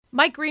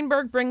Mike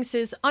Greenberg brings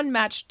his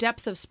unmatched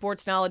depth of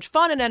sports knowledge,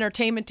 fun, and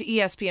entertainment to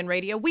ESPN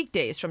Radio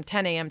weekdays from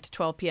 10 a.m. to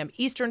 12 p.m.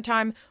 Eastern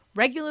Time,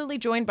 regularly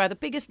joined by the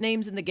biggest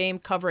names in the game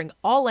covering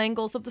all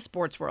angles of the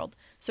sports world.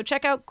 So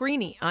check out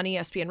Greeny on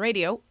ESPN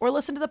Radio or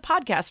listen to the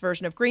podcast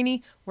version of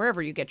Greeny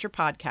wherever you get your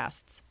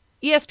podcasts.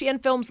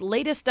 ESPN Films'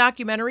 latest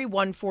documentary,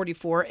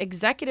 144,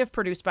 executive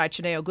produced by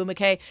Chiney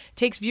Ogwumike,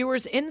 takes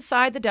viewers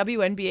inside the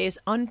WNBA's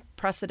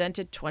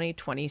unprecedented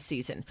 2020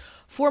 season.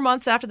 4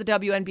 months after the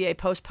WNBA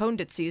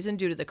postponed its season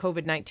due to the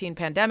COVID-19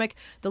 pandemic,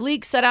 the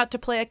league set out to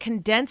play a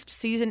condensed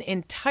season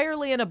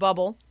entirely in a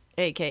bubble,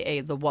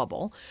 a.k.a. the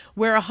Wubble,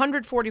 where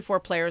 144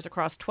 players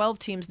across 12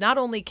 teams not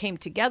only came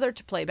together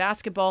to play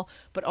basketball,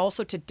 but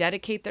also to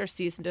dedicate their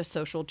season to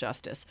social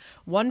justice.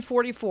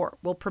 144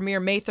 will premiere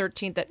May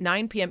 13th at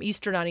 9 p.m.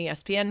 Eastern on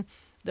ESPN.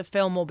 The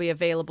film will be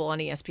available on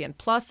ESPN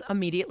Plus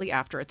immediately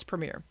after its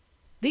premiere.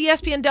 The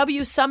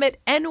ESPNW Summit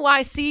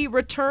NYC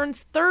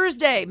returns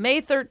Thursday, May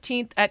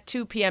 13th at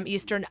 2 p.m.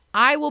 Eastern.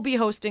 I will be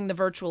hosting the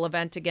virtual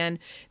event again.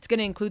 It's going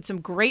to include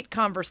some great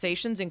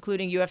conversations,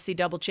 including UFC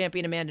double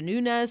champion Amanda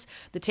Nunes,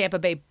 the Tampa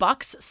Bay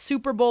Bucks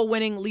Super Bowl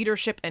winning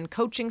leadership and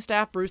coaching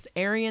staff, Bruce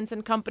Arians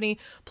and company,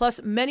 plus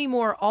many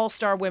more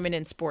all-star women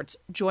in sports.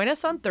 Join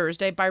us on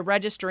Thursday by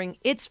registering.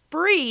 It's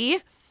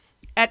free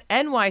at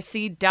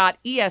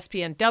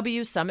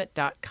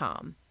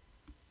nyc.espnwsummit.com.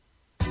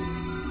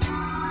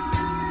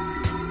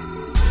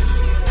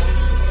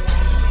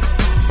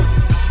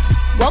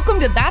 Welcome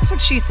to That's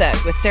What She Said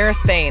with Sarah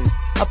Spain,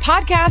 a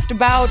podcast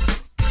about,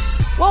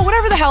 well,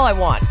 whatever the hell I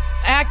want.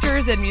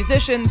 Actors and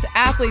musicians,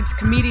 athletes,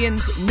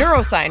 comedians,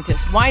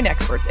 neuroscientists, wine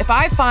experts. If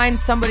I find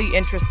somebody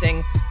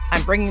interesting,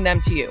 I'm bringing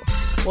them to you.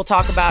 We'll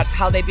talk about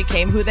how they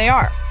became who they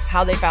are,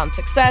 how they found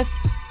success,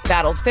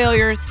 battled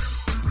failures,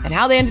 and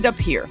how they ended up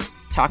here,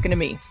 talking to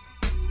me.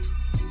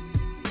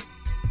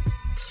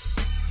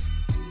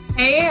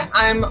 Hey,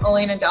 I'm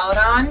Elena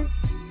Deladon,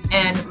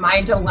 and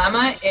my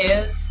dilemma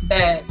is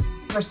that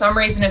for some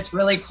reason, it's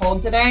really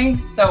cold today,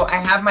 so I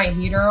have my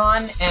heater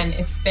on, and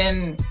it's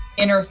been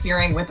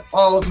interfering with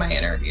all of my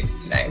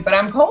interviews today. But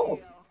I'm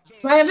cold,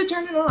 so I had to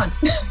turn it on.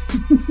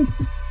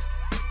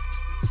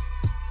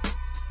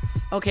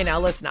 Okay, now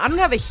listen, I don't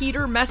have a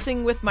heater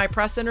messing with my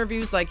press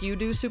interviews like you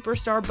do,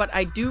 Superstar, but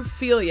I do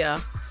feel ya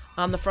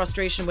on the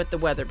frustration with the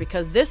weather,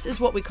 because this is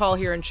what we call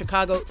here in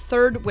Chicago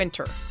third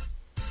winter.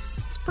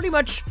 It's pretty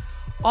much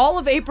all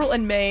of April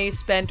and May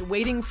spent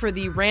waiting for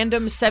the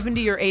random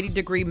 70 or 80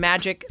 degree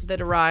magic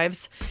that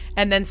arrives,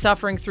 and then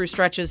suffering through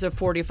stretches of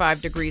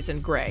 45 degrees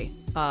and gray.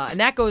 And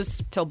that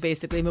goes till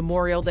basically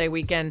Memorial Day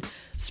weekend.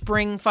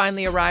 Spring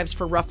finally arrives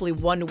for roughly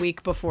 1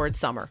 week before it's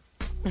summer.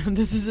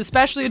 This is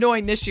especially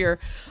annoying this year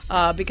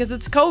because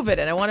it's COVID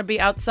and I want to be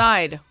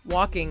outside,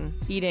 walking,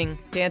 eating,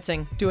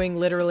 dancing, doing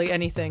literally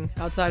anything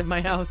outside of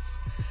my house.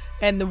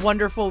 And the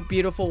wonderful,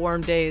 beautiful,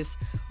 warm days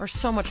are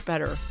so much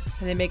better,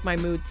 and they make my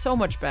mood so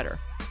much better.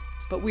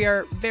 But we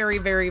are very,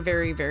 very,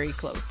 very, very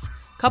close.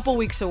 Couple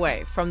weeks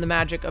away from the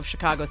magic of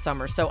Chicago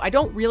summer. So I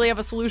don't really have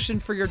a solution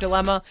for your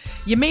dilemma.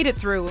 You made it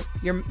through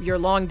your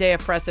long day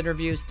of press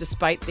interviews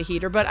despite the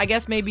heater, but I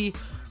guess maybe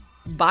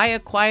buy a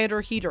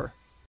quieter heater.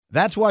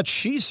 That's what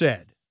she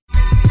said.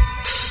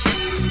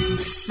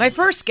 My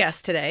first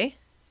guest today,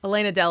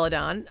 Elena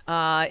Deladon,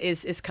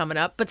 is coming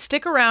up. But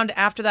stick around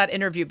after that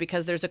interview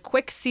because there's a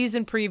quick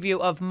season preview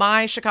of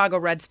my Chicago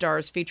Red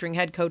Stars featuring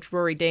head coach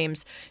Rory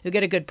Dames. You'll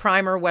get a good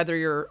primer whether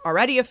you're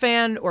already a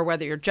fan or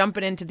whether you're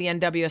jumping into the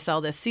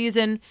NWSL this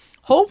season.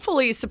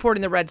 Hopefully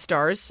supporting the Red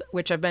Stars,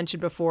 which I've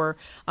mentioned before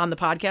on the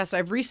podcast.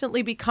 I've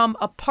recently become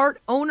a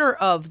part owner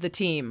of the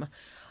team.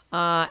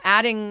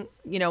 Adding,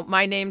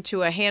 my name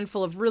to a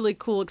handful of really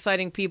cool,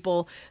 exciting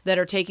people that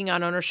are taking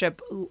on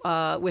ownership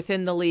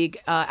within the league.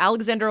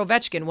 Alexander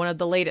Ovechkin, one of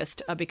the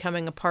latest,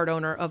 becoming a part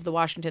owner of the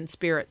Washington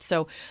Spirit.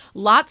 So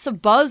lots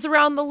of buzz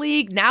around the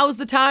league. Now's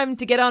the time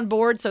to get on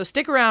board. So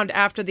stick around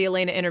after the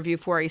Elena interview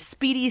for a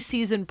speedy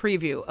season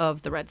preview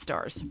of the Red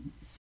Stars.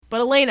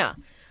 But Elena,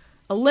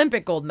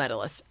 Olympic gold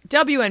medalist,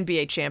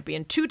 WNBA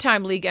champion,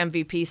 2-time league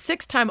MVP,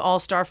 6-time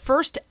All-Star,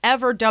 first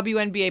ever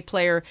WNBA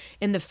player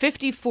in the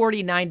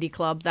 50-40-90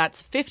 club.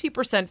 That's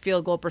 50%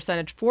 field goal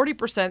percentage,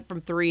 40% from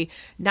three,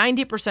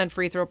 90%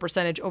 free throw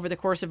percentage over the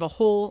course of a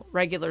whole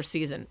regular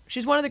season.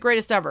 She's one of the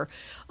greatest ever,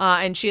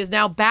 and she is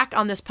now back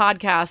on this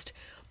podcast.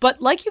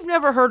 But like you've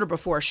never heard her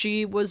before,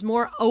 she was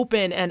more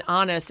open and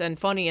honest and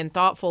funny and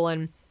thoughtful,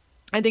 and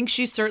I think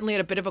she's certainly at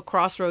a bit of a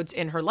crossroads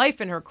in her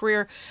life and her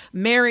career.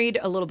 Married,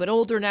 a little bit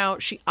older now.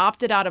 She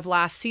opted out of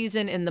last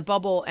season in the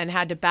bubble and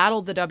had to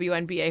battle the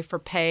WNBA for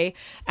pay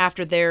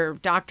after their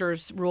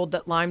doctors ruled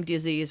that Lyme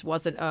disease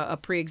wasn't a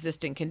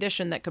pre-existing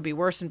condition that could be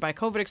worsened by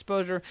COVID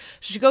exposure.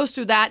 So she goes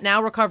through that,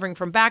 now recovering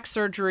from back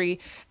surgery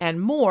and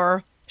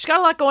more. She's got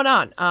a lot going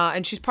on,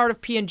 and she's part of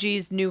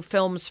P&G's new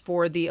films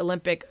for the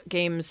Olympic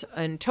Games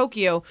in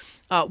Tokyo.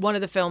 One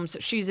of the films,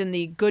 she's in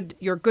the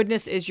Your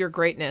Goodness is Your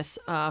Greatness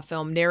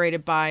film,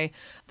 narrated by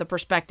the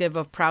perspective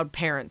of proud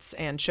parents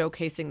and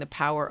showcasing the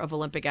power of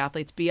Olympic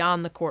athletes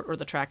beyond the court or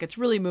the track. It's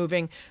really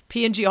moving.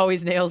 P&G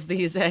always nails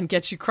these and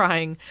gets you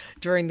crying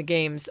during the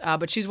games.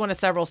 But she's one of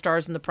several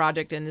stars in the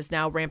project and is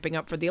now ramping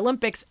up for the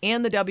Olympics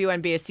and the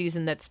WNBA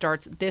season that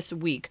starts this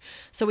week.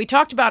 So we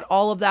talked about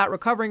all of that,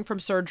 recovering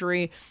from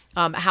surgery,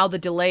 how the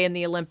delay in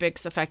the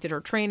Olympics affected her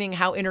training,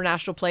 how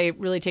international play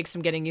really takes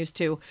some getting used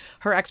to,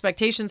 her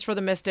expectations for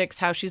the Mystics,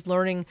 how she's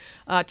learning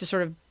to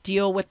sort of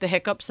deal with the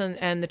hiccups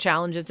and the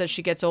challenges as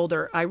she gets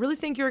older. I really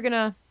think you're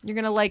gonna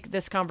like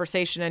this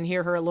conversation and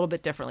hear her a little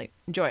bit differently.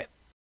 Enjoy it.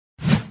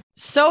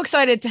 So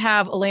excited to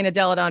have Elena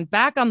Delle Donne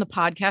back on the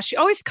podcast. She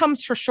always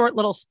comes for short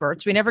little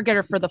spurts. We never get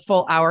her for the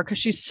full hour because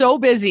she's so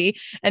busy.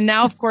 And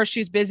now, of course,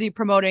 she's busy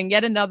promoting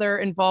yet another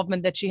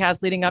involvement that she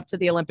has leading up to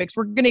the Olympics.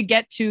 We're going to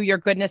get to Your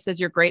Goodness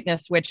is Your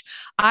Greatness, which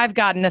I've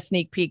gotten a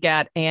sneak peek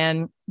at.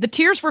 And the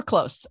tears were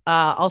close.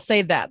 I'll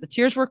say that. The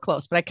tears were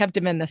close, but I kept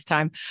them in this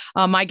time.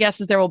 My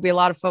guess is there will be a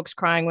lot of folks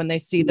crying when they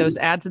see those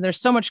ads. And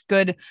there's so much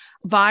good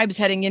vibes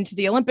heading into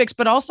the Olympics,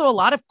 but also a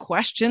lot of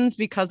questions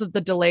because of the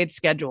delayed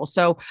schedule.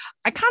 So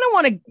I kind of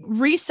want to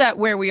reset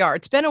where we are.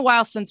 It's been a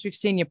while since we've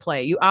seen you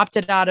play. You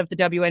opted out of the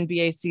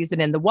WNBA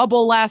season in the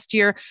Wubble last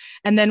year.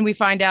 And then we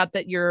find out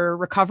that you're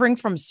recovering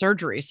from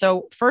surgery.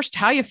 So first,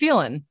 how you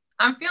feeling?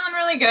 I'm feeling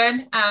really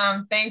good.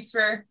 Thanks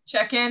for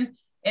checking.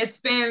 It's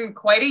been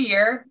quite a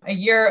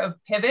year of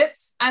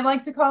pivots, I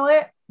like to call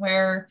it,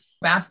 where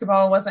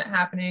basketball wasn't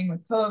happening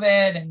with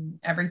COVID and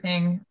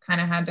everything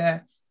kind of had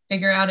to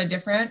figure out a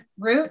different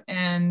route.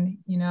 And,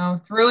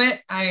 through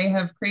it, I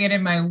have created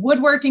my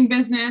woodworking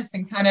business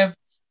and kind of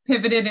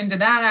pivoted into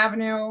that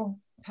avenue.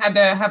 Had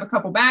to have a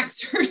couple back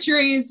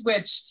surgeries,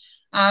 which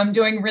I'm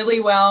doing really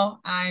well.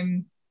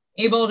 I'm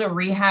able to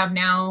rehab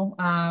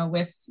now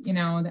with,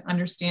 the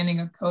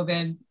understanding of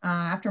COVID.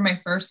 After my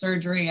first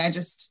surgery,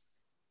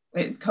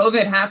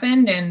 COVID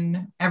happened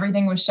and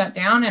everything was shut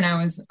down and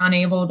I was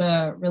unable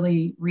to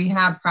really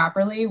rehab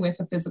properly with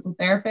a physical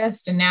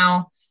therapist. And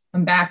now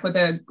I'm back with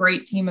a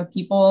great team of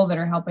people that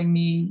are helping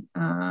me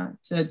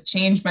to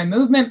change my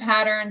movement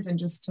patterns and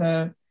just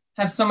to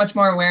have so much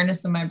more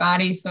awareness of my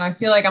body. So I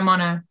feel like I'm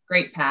on a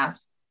great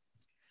path.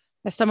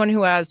 As someone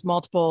who has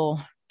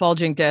multiple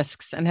bulging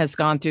discs and has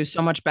gone through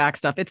so much back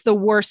stuff, it's the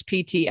worst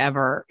PT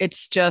ever.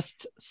 It's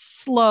just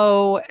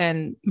slow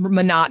and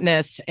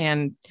monotonous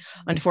and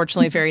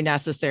unfortunately very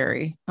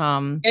necessary.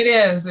 It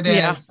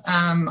is.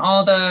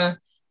 All the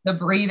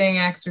breathing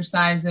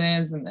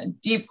exercises and the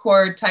deep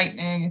core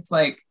tightening. It's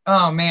like,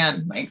 oh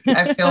man, like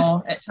I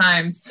feel at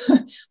times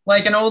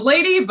like an old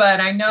lady, but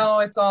I know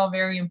it's all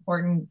very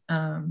important.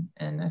 And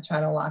I try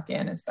to lock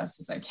in as best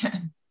as I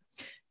can.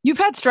 You've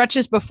had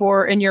stretches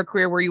before in your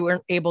career where you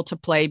weren't able to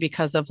play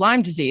because of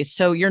Lyme disease.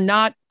 So you're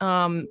not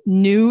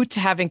new to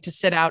having to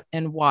sit out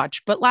and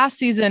watch. But last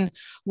season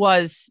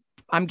was,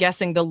 I'm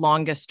guessing, the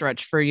longest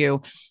stretch for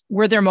you.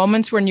 Were there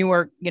moments when you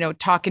were,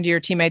 talking to your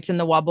teammates in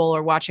the Wubble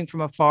or watching from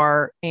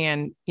afar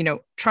and,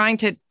 trying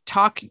to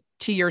talk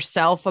to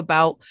yourself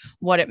about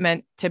what it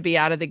meant to be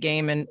out of the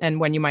game and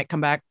when you might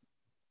come back?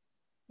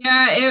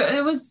 Yeah,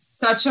 it was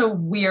such a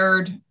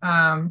weird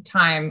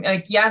time.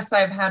 Like, yes,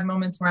 I've had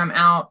moments where I'm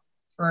out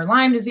for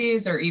Lyme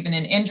disease or even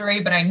an injury,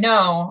 but I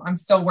know I'm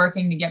still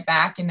working to get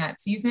back in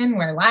that season,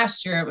 where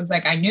last year it was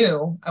like I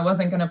knew I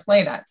wasn't going to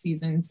play that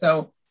season.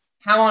 So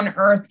how on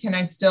earth can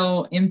I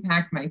still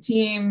impact my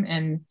team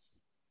and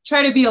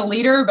try to be a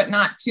leader, but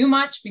not too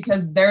much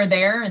because they're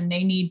there and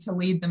they need to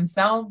lead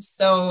themselves.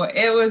 So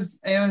it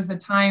was a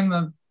time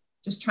of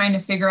just trying to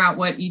figure out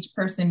what each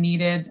person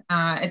needed.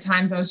 At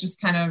times I was just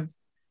kind of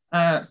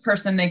a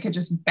person they could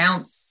just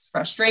bounce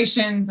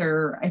frustrations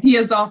or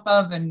ideas off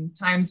of. And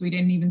times we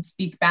didn't even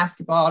speak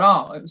basketball at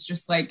all. It was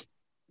just like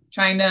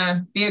trying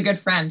to be a good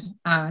friend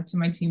to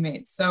my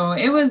teammates. So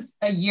it was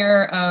a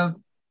year of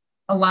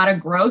a lot of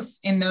growth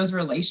in those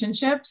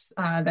relationships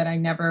that I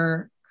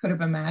never could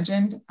have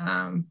imagined.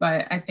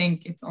 But I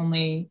think it's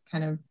only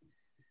kind of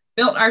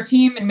built our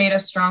team and made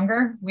us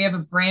stronger. We have a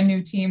brand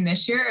new team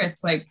this year.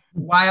 It's like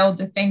wild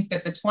to think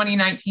that the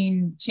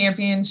 2019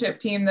 championship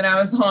team that I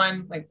was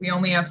on, like we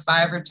only have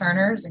 5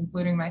 returners,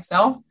 including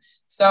myself.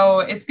 So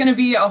it's going to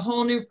be a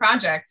whole new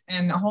project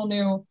and a whole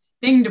new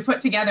thing to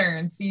put together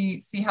and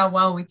see how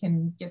well we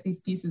can get these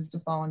pieces to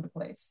fall into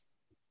place.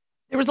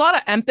 There was a lot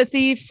of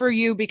empathy for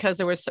you because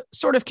there was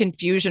sort of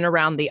confusion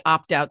around the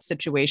opt-out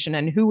situation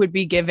and who would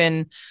be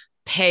given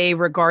pay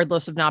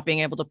regardless of not being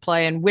able to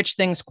play and which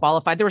things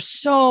qualified. There were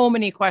so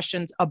many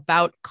questions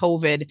about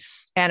COVID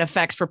and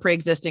effects for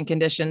pre-existing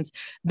conditions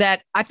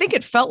that I think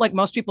it felt like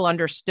most people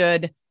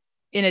understood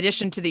in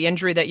addition to the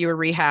injury that you were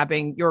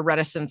rehabbing, your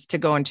reticence to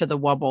go into the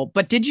wubble.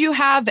 But did you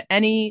have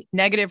any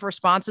negative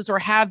responses, or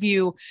have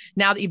you,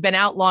 now that you've been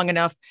out long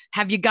enough,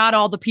 have you got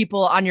all the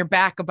people on your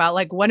back about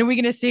like, when are we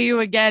going to see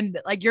you again?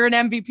 Like, you're an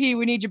MVP.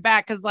 We need you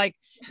back. Cause like,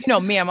 you know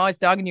me, I'm always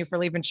dogging you for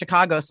leaving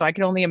Chicago. So I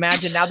can only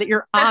imagine now that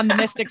you're on the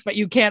Mystics, but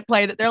you can't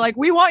play, that they're like,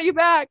 we want you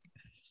back.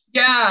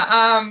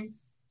 Yeah.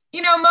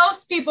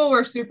 Most people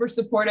were super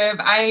supportive.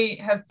 I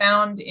have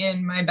found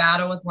in my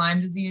battle with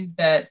Lyme disease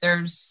that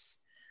there's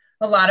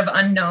a lot of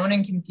unknown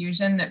and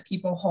confusion that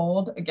people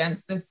hold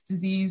against this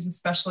disease,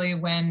 especially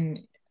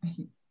when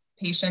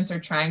patients are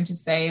trying to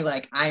say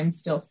like, I'm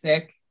still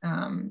sick.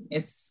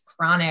 It's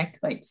chronic,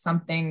 like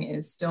something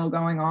is still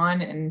going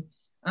on.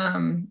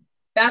 And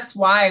that's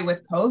why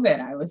with COVID,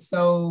 I was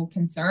so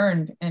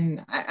concerned.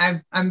 And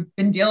I've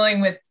been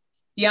dealing with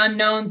the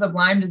unknowns of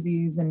Lyme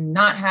disease and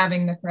not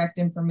having the correct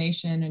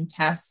information and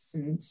tests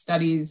and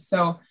studies.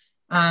 So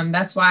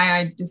that's why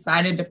I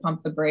decided to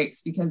pump the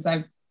brakes, because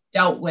I've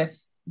dealt with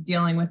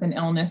dealing with an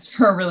illness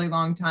for a really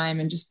long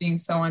time and just being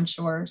so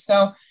unsure.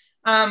 So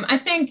I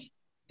think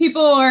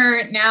people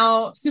are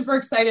now super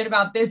excited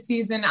about this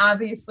season.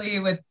 Obviously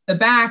with the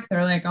back,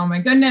 they're like, oh my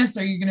goodness,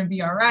 are you going to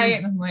be all right?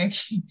 And I'm like,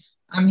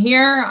 I'm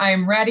here,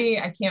 I'm ready.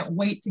 I can't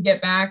wait to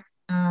get back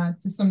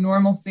to some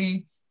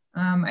normalcy.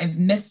 I've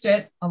missed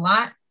it a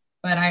lot,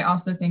 but I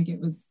also think it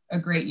was a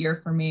great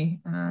year for me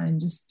and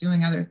just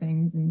doing other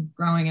things and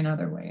growing in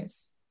other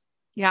ways.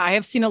 Yeah, I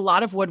have seen a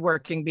lot of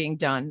woodworking being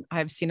done.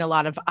 I've seen a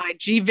lot of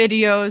IG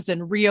videos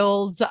and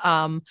reels,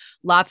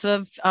 lots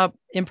of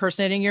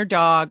impersonating your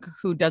dog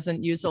who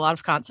doesn't use a lot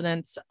of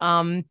consonants.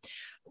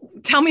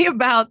 Tell me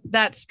about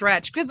that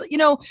stretch, because,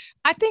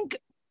 I think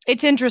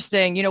it's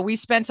interesting. We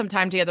spent some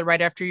time together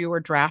right after you were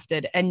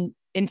drafted, and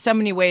in so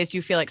many ways,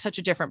 you feel like such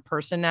a different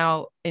person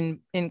now in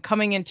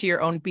coming into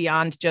your own,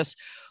 beyond just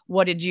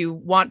what did you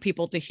want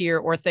people to hear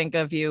or think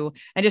of you,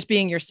 and just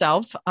being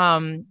yourself.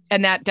 And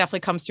that definitely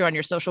comes through on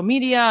your social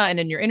media and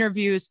in your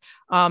interviews.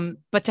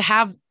 But to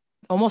have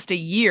almost a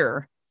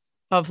year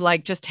of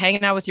like just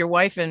hanging out with your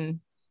wife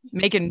and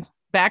making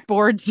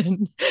backboards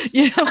and,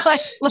 yeah,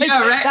 right.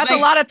 That's a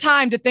lot of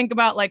time to think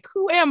about like,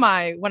 who am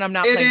I when I'm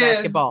not playing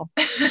basketball?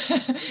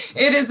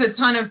 It is a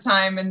ton of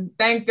time. And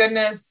thank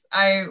goodness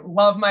I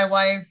love my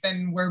wife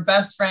and we're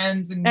best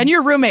friends. And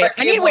your roommate.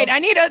 I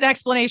need an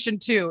explanation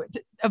too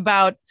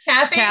about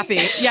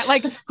Kathy. Yeah.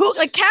 Like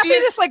Kathy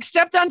just like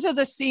stepped onto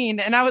the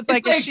scene and I was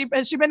like, has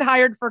she been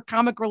hired for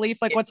comic relief?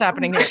 Like what's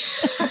happening here?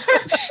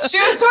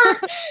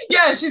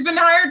 She's been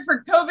hired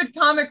for COVID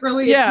comic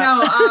relief.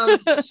 Yeah.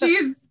 No,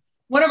 she's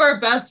one of our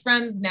best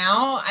friends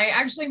now. I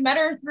actually met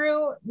her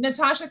through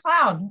Natasha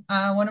Cloud,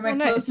 one of my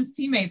closest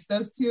teammates.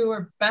 Those two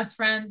are best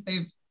friends.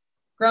 They've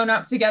grown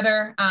up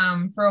together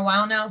for a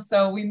while now.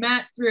 So we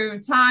met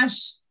through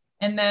Tosh,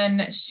 and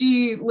then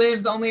she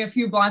lives only a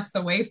few blocks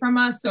away from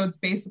us. So it's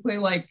basically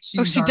like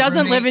she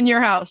doesn't live in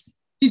your house.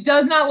 She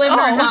does not live in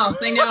our house.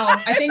 I know.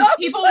 I think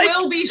people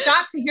will be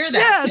shocked to hear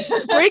that.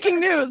 Yes. Breaking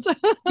news.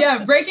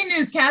 Yeah. Breaking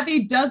news.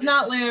 Kathy does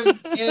not live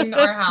in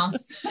our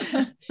house.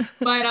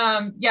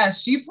 But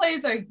she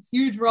plays a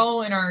huge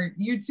role in our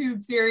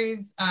YouTube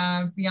series,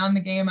 Beyond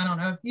the Game. I don't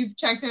know if you've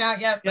checked it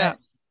out yet, but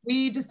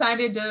we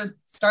decided to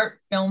start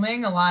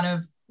filming a lot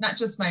of not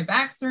just my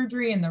back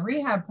surgery and the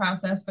rehab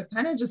process, but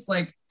kind of just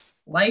like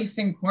life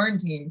in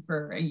quarantine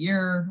for a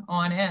year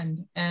on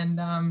end.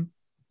 And,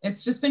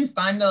 it's just been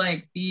fun to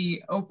like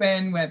be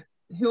open with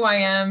who I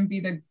am, be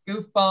the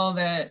goofball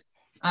that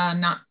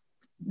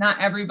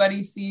not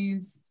everybody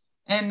sees.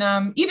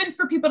 And even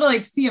for people to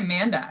like see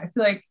Amanda, I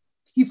feel like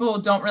people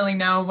don't really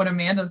know what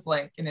Amanda's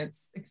like. And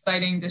it's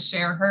exciting to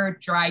share her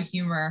dry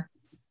humor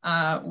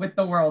with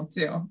the world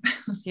too.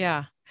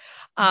 Yeah.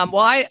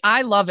 Well,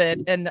 I love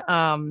it. And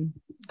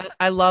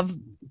I love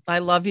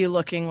you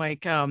looking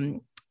like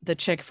the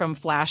chick from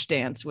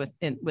Flashdance with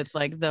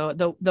like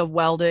the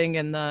welding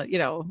and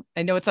the,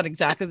 I know it's not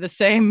exactly the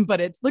same, but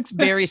it looks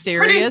very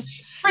serious,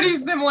 pretty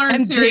similar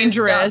and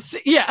dangerous.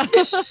 Stuff. Yeah.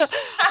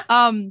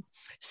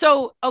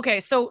 So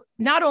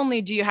not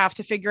only do you have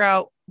to figure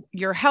out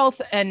your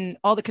health and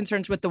all the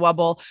concerns with the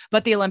wubble,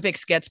 but the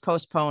Olympics gets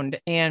postponed.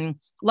 And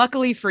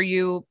luckily for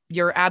you,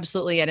 you're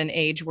absolutely at an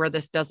age where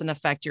this doesn't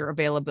affect your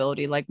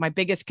availability. Like my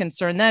biggest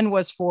concern then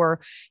was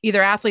for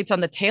either athletes on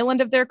the tail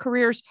end of their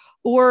careers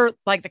or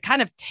like the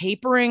kind of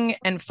tapering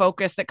and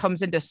focus that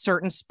comes into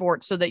certain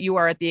sports so that you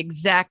are at the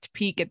exact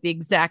peak at the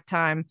exact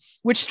time,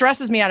 which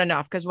stresses me out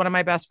enough because one of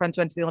my best friends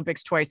went to the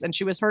Olympics twice and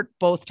she was hurt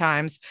both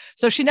times.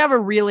 So she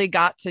never really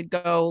got to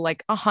go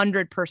like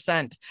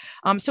 100%.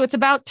 So it's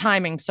about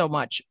timing so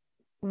much.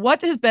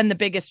 What has been the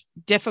biggest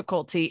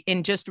difficulty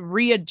in just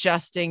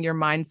readjusting your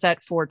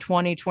mindset for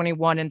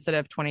 2021 instead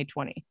of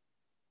 2020?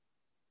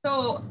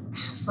 So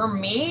for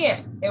me,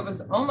 it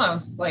was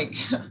almost like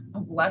a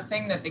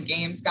blessing that the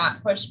games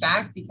got pushed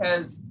back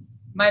because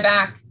my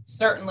back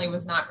certainly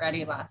was not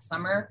ready last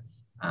summer.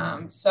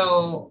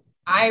 So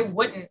I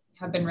wouldn't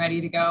have been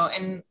ready to go.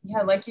 And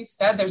yeah, like you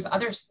said, there's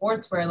other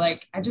sports where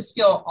like, I just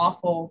feel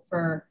awful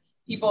for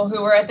people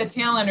who were at the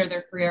tail end of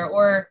their career,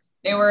 or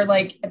they were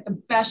like at the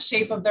best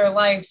shape of their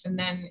life. And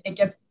then it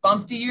gets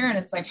bumped a year. And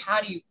it's like, how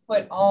do you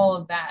put all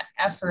of that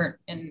effort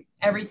and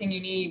everything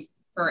you need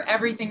for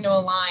everything to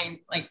align,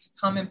 like to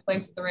come in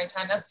place at the right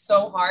time? That's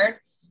so hard.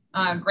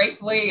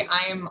 Gratefully,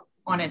 I am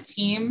on a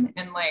team,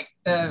 and like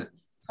the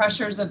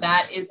pressures of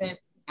that isn't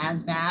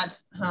as bad.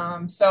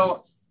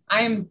 So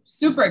I am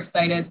super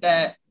excited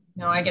that,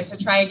 I get to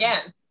try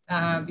again,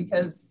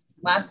 because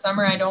last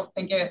summer, I don't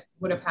think it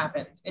would have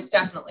happened. It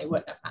definitely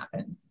wouldn't have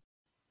happened.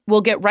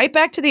 We'll get right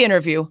back to the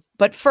interview,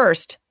 but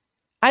first,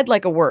 I'd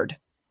like a word.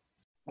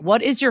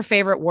 What is your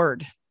favorite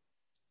word?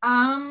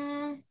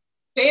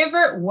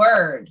 Favorite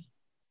word.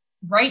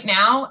 Right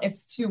now,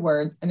 it's 2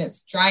 words, and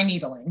it's dry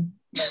needling.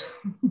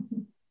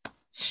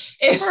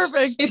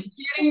 Perfect. It's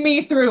getting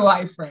me through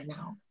life right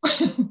now.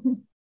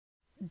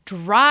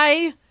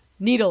 Dry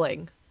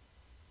needling.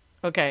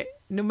 Okay,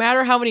 no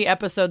matter how many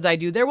episodes I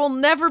do, there will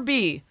never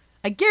be,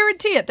 I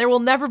guarantee it, there will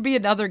never be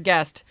another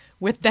guest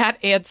with that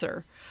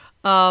answer.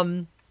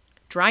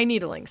 Dry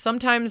needling,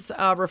 sometimes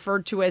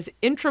referred to as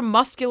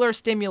intramuscular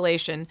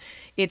stimulation.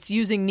 It's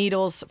using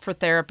needles for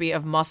therapy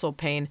of muscle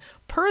pain.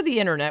 Per the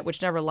internet,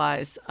 which never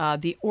lies,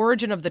 the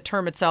origin of the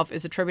term itself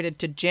is attributed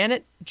to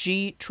Janet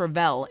G.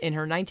 Travell in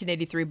her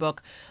 1983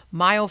 book,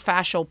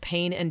 Myofascial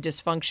Pain and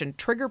Dysfunction,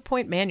 Trigger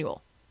Point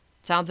Manual.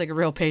 Sounds like a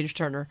real page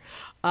turner.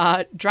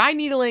 Dry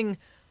needling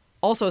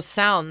also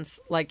sounds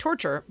like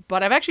torture,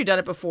 but I've actually done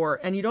it before,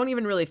 and you don't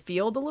even really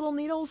feel the little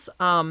needles.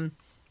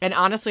 And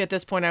honestly, at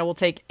this point, I will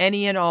take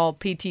any and all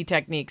PT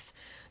techniques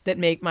that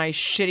make my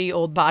shitty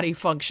old body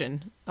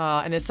function.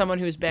 And as someone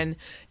who's been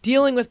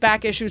dealing with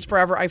back issues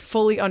forever, I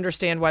fully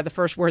understand why the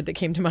first word that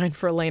came to mind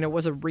for Elena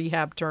was a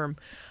rehab term.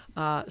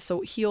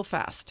 So heal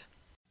fast.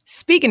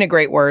 Speaking of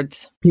great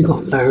words, you're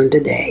going to learn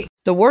today.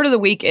 The word of the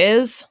week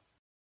is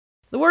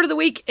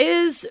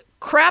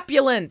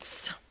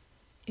crapulence.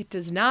 It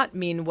does not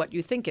mean what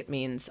you think it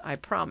means, I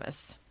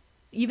promise.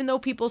 Even though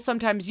people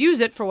sometimes use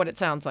it for what it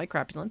sounds like,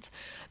 crapulence,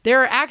 there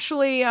are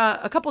actually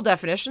a couple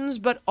definitions,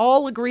 but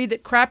all agree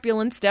that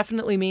crapulence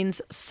definitely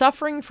means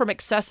suffering from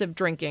excessive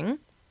drinking.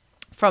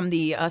 From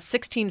the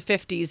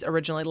 1650s,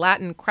 originally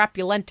Latin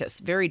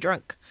crapulentus, very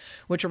drunk,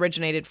 which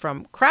originated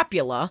from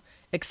crapula,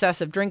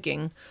 excessive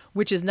drinking,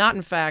 which is not,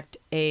 in fact,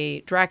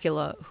 a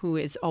Dracula who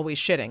is always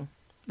shitting,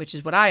 which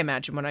is what I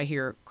imagine when I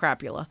hear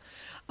crapula.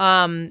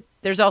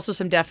 There's also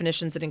some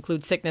definitions that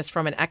include sickness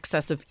from an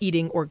excess of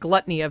eating or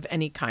gluttony of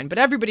any kind. But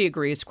everybody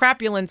agrees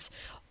crapulence,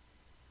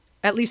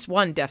 at least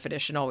one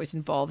definition, always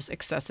involves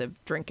excessive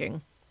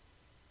drinking.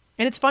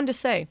 And it's fun to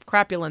say,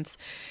 crapulence.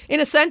 In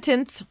a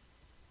sentence,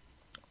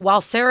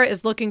 while Sarah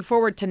is looking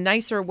forward to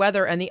nicer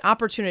weather and the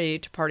opportunity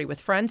to party with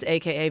friends,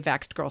 a.k.a.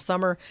 Vaxxed Girl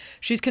Summer,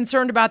 she's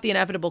concerned about the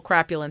inevitable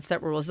crapulence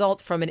that will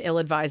result from an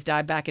ill-advised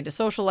dive back into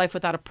social life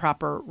without a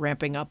proper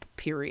ramping up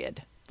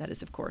period. That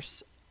is, of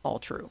course, all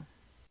true.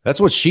 That's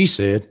what she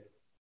said.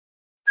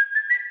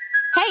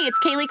 Hey, it's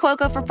Kaylee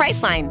Cuoco for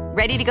Priceline.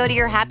 Ready to go to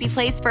your happy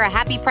place for a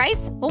happy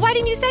price? Well, why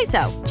didn't you say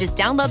so? Just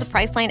download the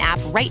Priceline app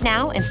right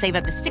now and save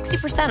up to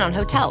 60% on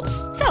hotels.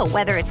 So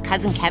whether it's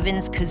Cousin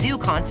Kevin's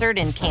Kazoo Concert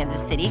in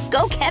Kansas City,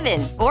 go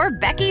Kevin, or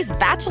Becky's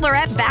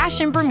Bachelorette Bash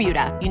in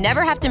Bermuda, you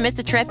never have to miss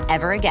a trip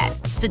ever again.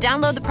 So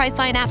download the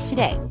Priceline app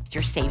today.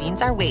 Your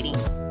savings are waiting.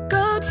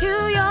 Go to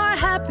your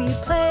happy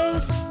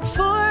place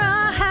for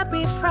a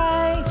happy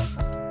price.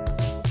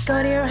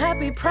 Go to your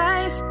happy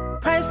price,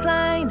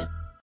 Priceline.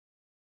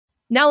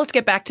 Now let's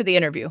get back to the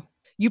interview.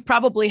 You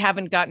probably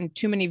haven't gotten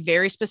too many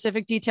very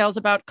specific details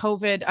about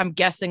COVID. I'm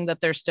guessing that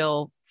they're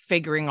still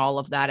figuring all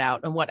of that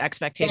out and what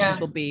expectations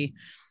will be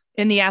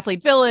in the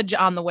athlete village,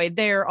 on the way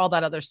there, all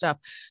that other stuff.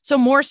 So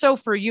more so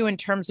for you in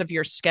terms of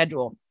your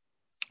schedule,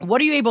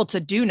 what are you able to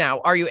do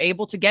now? Are you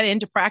able to get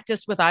into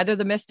practice with either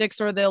the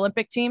Mystics or the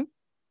Olympic team?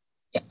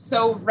 Yeah.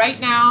 So right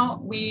now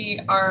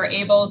we are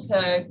able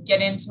to get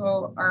into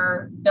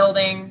our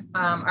building,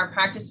 our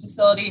practice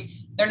facility.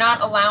 They're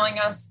not allowing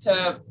us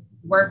to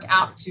work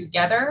out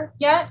together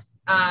yet.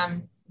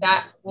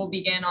 That will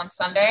begin on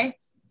Sunday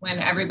when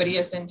everybody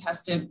has been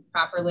tested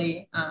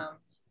properly.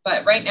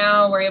 But right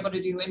now we're able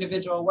to do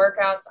individual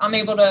workouts.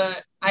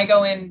 I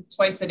go in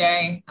twice a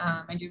day.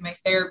 I do my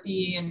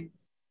therapy and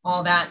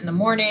all that in the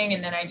morning.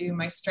 And then I do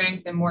my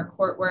strength and more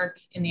court work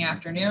in the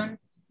afternoon.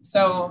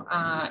 So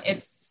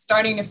it's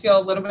starting to feel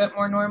a little bit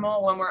more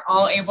normal when we're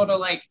all able to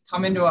like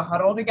come into a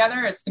huddle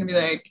together. It's going to be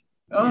like,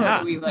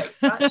 do we like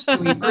touch? Do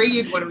we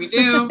breathe? What do we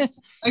do?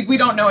 Like, we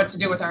don't know what to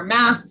do with our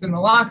masks in the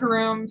locker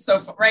room.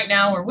 So right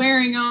now we're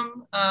wearing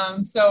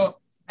them. So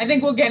I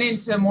think we'll get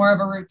into more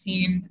of a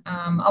routine.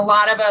 A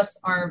lot of us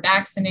are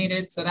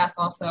vaccinated. So that's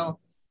also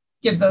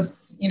gives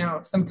us,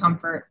 some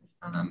comfort.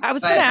 I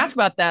was going to ask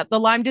about that. The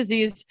Lyme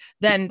disease,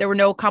 then there were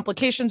no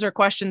complications or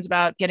questions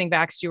about getting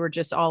vaxxed. You were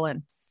just all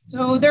in.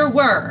 So there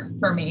were,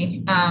 for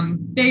me,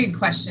 big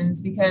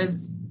questions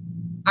because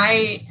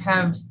I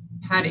have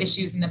had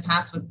issues in the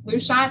past with flu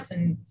shots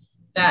and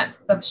that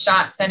the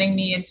shot sending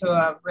me into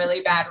a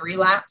really bad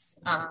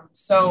relapse.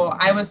 So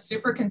I was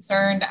super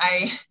concerned.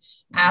 I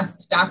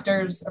asked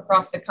doctors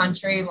across the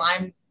country,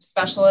 Lyme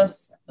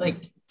specialists,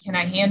 like, can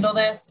I handle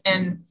this?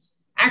 And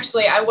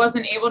actually, I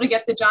wasn't able to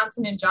get the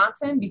Johnson &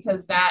 Johnson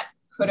because that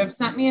could have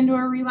sent me into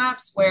a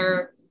relapse,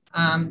 where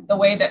the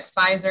way that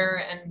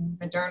Pfizer and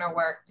Moderna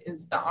worked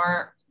is the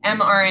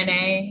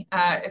mRNA.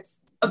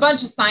 It's a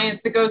bunch of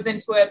science that goes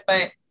into it,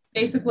 but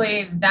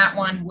basically that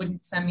one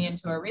wouldn't send me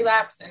into a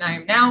relapse, and I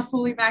am now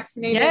fully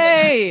vaccinated.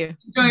 Yay! And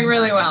I'm doing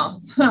really well.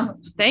 So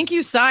thank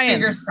you, science.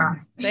 Fingers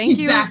crossed. Thank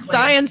you, Exactly.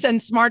 science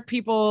and smart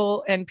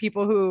people and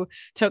people who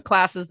took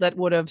classes that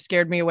would have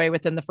scared me away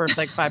within the first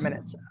like 5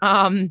 minutes.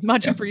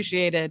 Much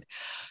appreciated.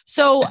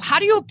 So how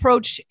do you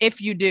approach, if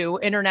you do,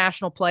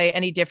 international play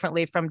any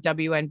differently from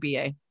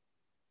WNBA?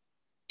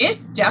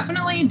 It's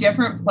definitely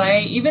different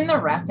play. Even the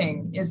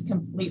reffing is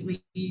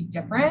completely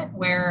different,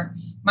 where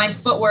my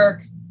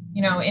footwork,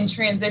 in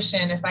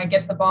transition, if I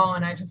get the ball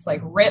and I just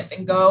like rip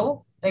and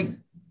go, like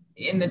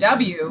in the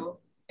W,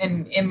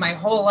 and in my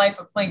whole life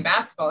of playing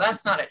basketball,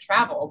 that's not a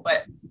travel.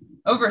 But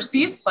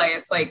overseas play,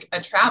 it's like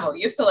a travel.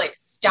 You have to like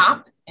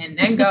stop and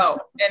then go.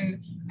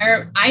 And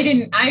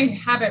I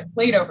haven't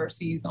played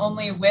overseas,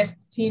 only with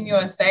Team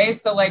USA.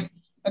 So like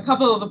a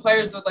couple of the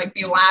players would like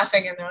be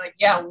laughing and they're like,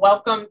 yeah,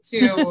 welcome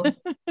to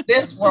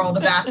this world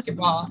of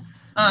basketball.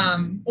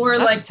 Or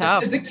That's like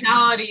tough. the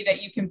physicality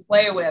that you can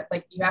play with.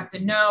 Like you have to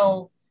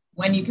know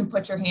when you can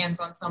put your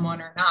hands on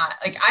someone or not.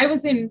 Like I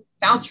was in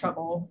foul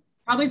trouble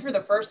probably for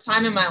the first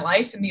time in my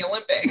life in the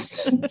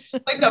Olympics.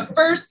 Like the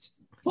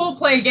first full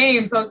play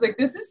games, I was like,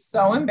 this is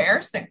so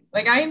embarrassing.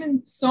 Like I am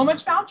in so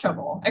much foul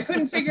trouble. I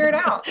couldn't figure it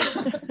out.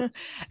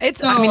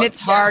 It's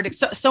hard.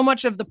 So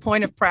much of the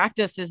point of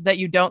practice is that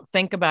you don't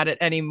think about it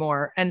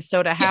anymore. And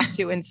so to have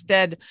to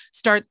instead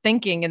start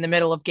thinking in the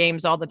middle of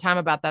games all the time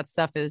about that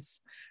stuff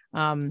is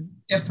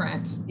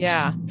different.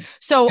 Yeah.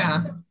 So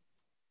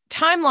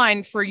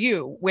timeline for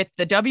you with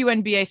the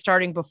WNBA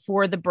starting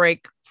before the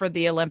break for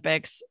the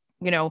Olympics,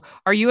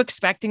 are you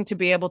expecting to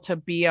be able to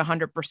be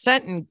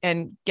 100%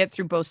 and get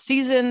through both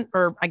season,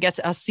 or I guess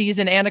a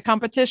season and a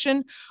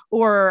competition,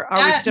 or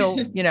are we still,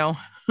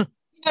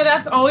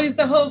 that's always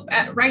the hope.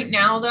 Right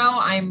now, though,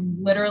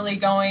 I'm literally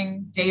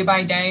going day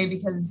by day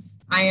because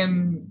I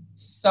am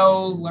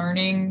so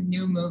learning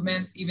new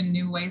movements, even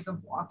new ways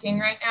of walking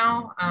right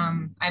now.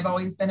 I've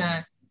always been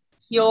a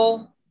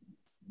heel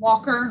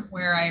walker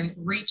where I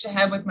reach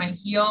ahead with my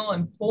heel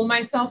and pull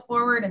myself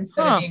forward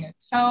instead of being a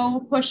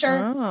toe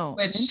pusher,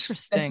 which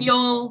interesting. The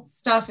heel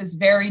stuff is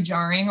very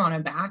jarring on a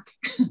back.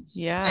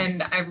 Yeah.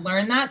 And I've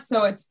learned that.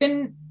 So it's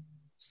been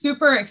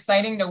super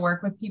exciting to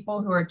work with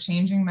people who are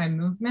changing my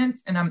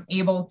movements, and I'm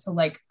able to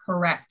like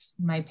correct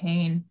my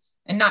pain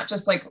and not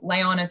just like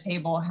lay on a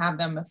table, have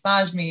them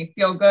massage me,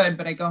 feel good,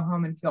 but I go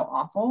home and feel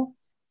awful.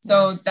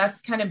 So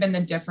that's kind of been the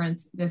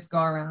difference this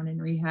go around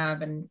in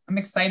rehab. And I'm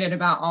excited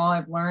about all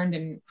I've learned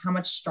and how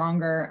much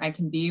stronger I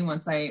can be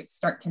once I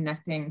start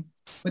connecting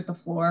with the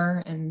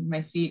floor and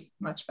my feet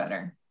much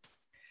better.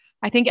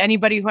 I think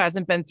anybody who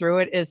hasn't been through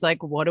it is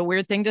like, what a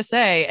weird thing to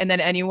say. And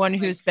then anyone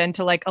who's been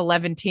to like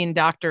 11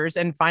 doctors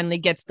and finally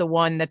gets the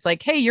one that's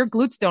like, hey, your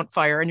glutes don't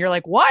fire. And you're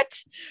like,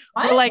 what?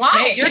 Or like, Why?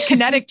 hey, your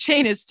kinetic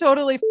chain is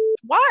totally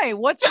why?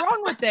 What's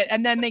wrong with it?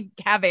 And then they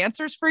have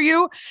answers for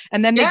you.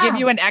 And then they give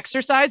you an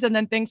exercise and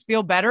then things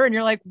feel better. And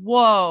you're like,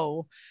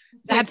 whoa,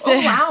 that's like,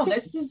 it. Wow,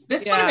 this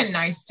would have been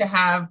nice to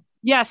have.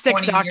 Yeah.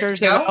 6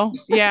 doctors ago.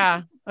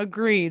 Yeah.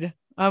 Agreed.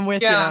 I'm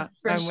with you.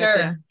 For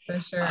sure.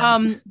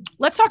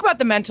 Let's talk about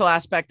the mental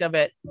aspect of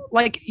it.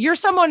 Like you're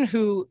someone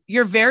who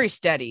you're very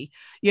steady,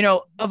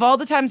 of all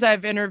the times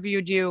I've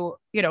interviewed you,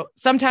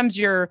 sometimes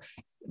you're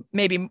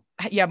maybe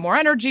you have more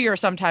energy, or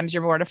sometimes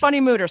you're more in a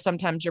funny mood, or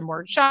sometimes you're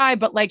more shy,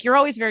 but like you're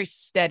always very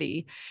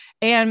steady.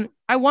 And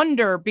I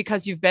wonder,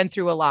 because you've been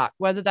through a lot,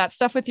 whether that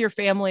stuff with your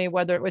family,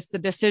 whether it was the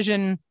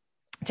decision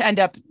to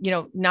end up,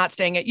 not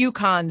staying at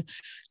UConn,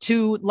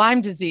 to Lyme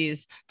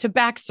disease, to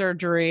back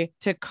surgery,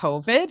 to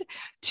COVID,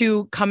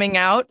 to coming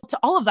out, to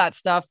all of that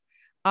stuff,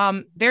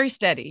 very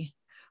steady.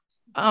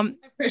 I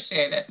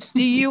appreciate it.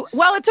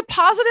 Well, it's a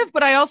positive,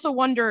 but I also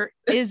wonder,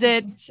 is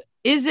it,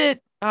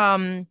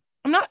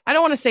 I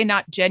don't want to say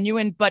not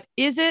genuine, but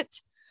is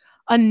it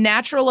a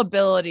natural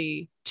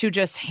ability to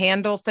just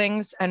handle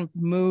things and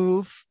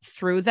move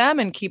through them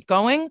and keep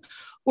going?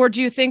 Or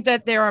do you think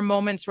that there are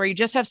moments where you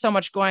just have so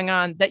much going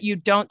on that you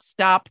don't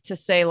stop to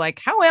say, like,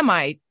 how am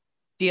I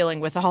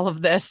dealing with all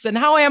of this? And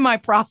how am I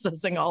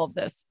processing all of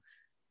this?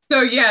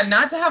 So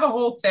not to have a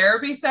whole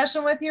therapy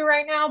session with you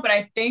right now, but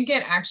I think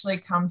it actually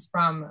comes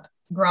from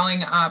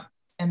growing up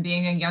and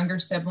being a younger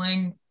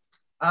sibling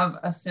of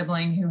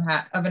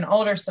an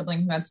older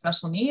sibling who had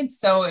special needs.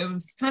 So it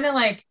was kind of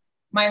like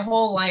my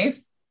whole life,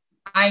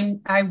 I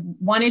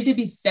wanted to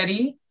be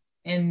steady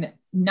and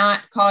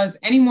not cause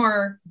any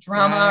more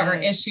drama or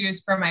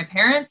issues for my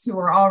parents, who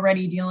were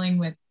already dealing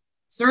with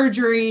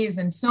surgeries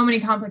and so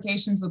many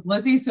complications with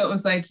Lizzie. So it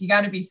was like, you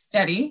got to be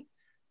steady.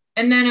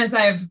 And then as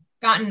I've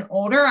gotten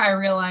older, I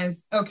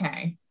realized,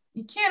 okay,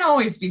 you can't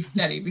always be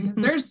steady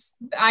because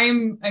I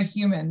am a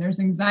human. There's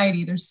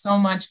anxiety. There's so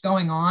much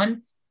going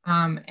on.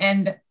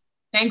 And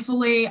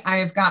thankfully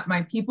I've got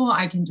my people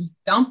I can just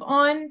dump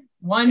on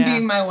one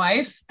being my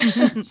wife,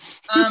 and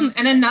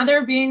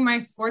another being my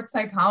sports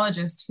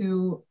psychologist,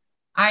 who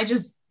I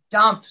just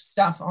dump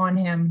stuff on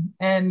him,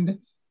 and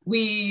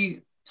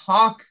we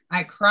talk,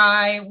 I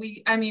cry.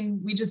 We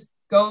just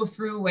go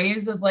through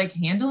ways of like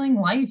handling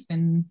life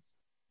and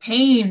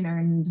pain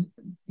and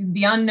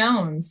the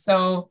unknown.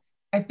 So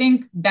I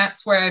think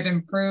that's where I've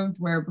improved,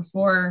 where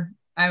before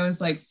I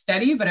was like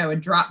steady, but I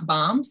would drop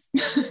bombs.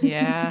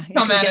 Yeah.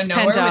 Come out of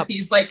nowhere with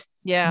these like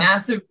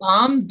massive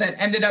bombs that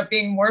ended up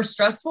being more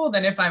stressful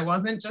than if I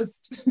wasn't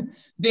just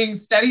being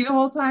steady the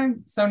whole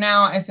time. So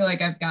now I feel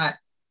like I've got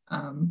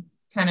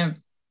kind of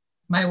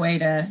my way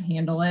to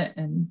handle it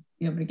and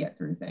be able to get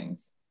through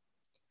things.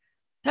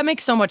 That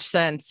makes so much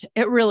sense.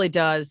 It really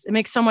does. It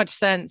makes so much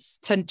sense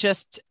to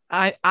just,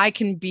 I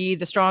can be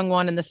the strong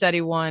one and the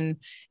steady one.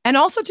 And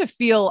also to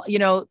feel,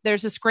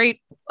 there's this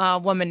great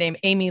woman named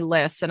Amy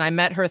Liss, and I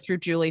met her through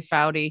Julie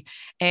Foudy.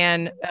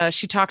 And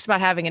she talks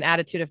about having an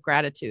attitude of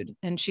gratitude.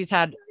 And she's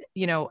had,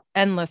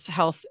 endless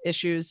health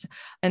issues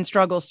and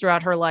struggles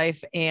throughout her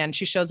life. And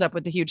she shows up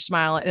with a huge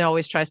smile and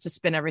always tries to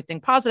spin everything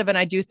positive. And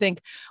I do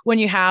think when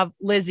you have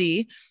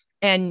Lizzie,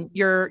 and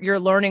you're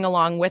learning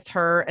along with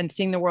her and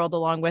seeing the world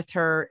along with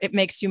her, it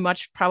makes you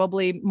much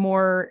probably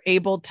more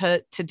able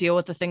to deal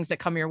with the things that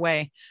come your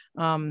way,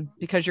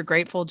 because you're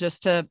grateful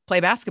just to play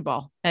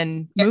basketball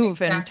and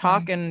move and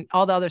talk and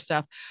all the other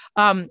stuff.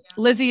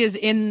 Lizzie is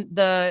in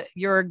the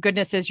Your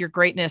Goodness Is Your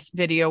Greatness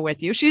video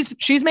with you.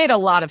 She's made a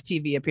lot of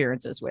TV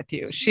appearances with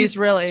you. She's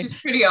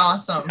pretty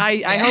awesome.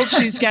 I hope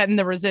she's getting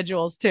the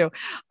residuals too.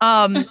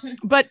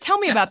 But tell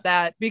me about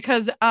that,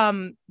 because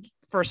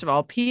first of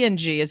all,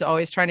 P&G is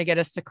always trying to get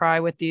us to cry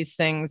with these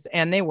things,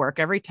 and they work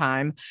every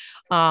time,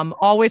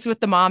 always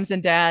with the moms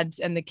and dads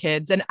and the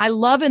kids. And I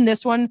love in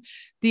this one,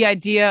 the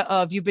idea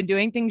of you've been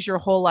doing things your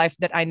whole life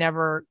that I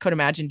never could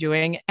imagine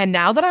doing. And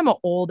now that I'm an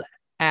old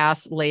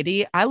ass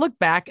lady, I look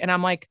back and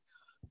I'm like,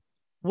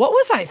 what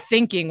was I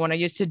thinking when I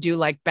used to do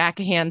like back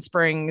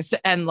handsprings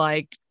and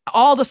like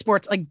all the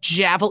sports, like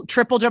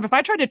triple jump? If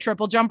I tried to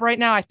triple jump right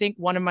now, I think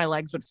one of my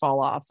legs would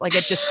fall off. Like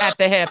it just at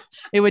the hip,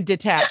 it would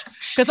detach.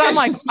 Cause I'm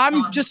like,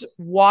 I'm just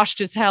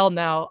washed as hell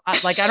now.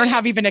 I don't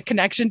have even a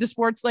connection to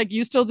sports like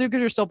you still do,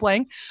 because you're still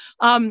playing.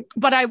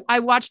 But I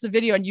watched the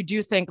video, and you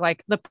do think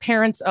like the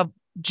parents of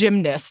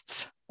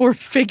gymnasts or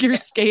figure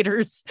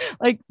skaters,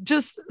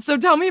 so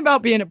tell me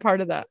about being a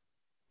part of that.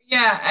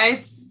 Yeah,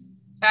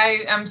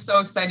 I am so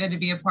excited to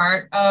be a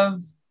part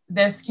of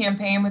this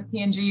campaign with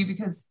P&G,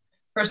 because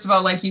first of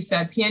all, like you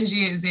said,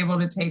 P&G is able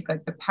to take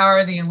like the power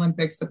of the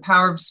Olympics, the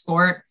power of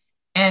sport,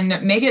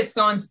 and make it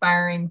so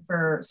inspiring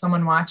for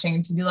someone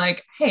watching to be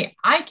like, hey,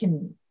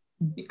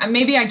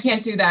 maybe I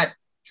can't do that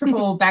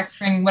triple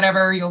backspring,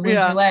 whatever, you'll lose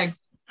your leg,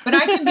 but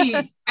I can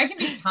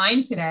be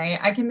kind today.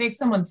 I can make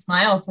someone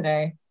smile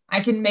today. I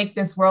can make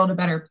this world a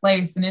better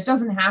place. And it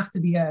doesn't have to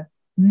be a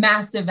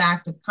massive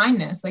act of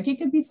kindness. Like it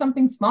could be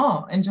something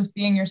small, and just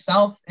being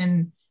yourself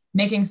and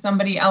making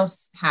somebody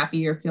else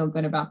happy or feel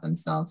good about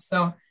themselves.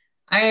 So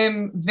I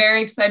am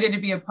very excited to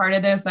be a part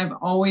of this. I've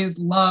always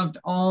loved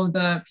all of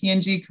the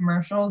P&G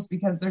commercials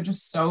because they're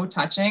just so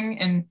touching.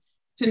 And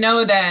to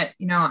know that,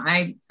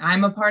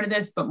 I'm a part of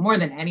this, but more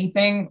than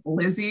anything,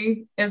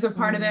 Lizzie is a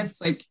part of this.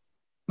 Like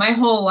my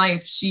whole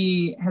life,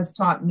 she has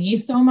taught me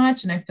so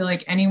much. And I feel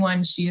like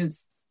anyone she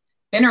has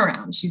been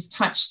around, she's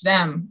touched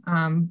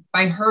them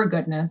by her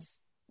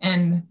goodness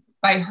and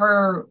by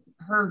her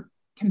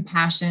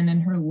compassion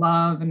and her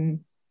love and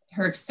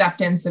her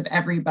acceptance of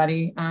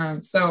everybody.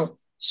 So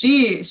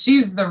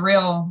she's the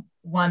real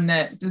one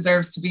that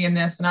deserves to be in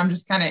this. And I'm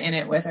just kind of in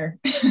it with her.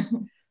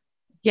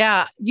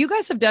 Yeah. You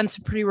guys have done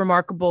some pretty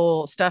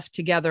remarkable stuff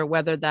together,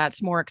 whether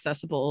that's more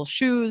accessible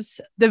shoes.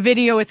 The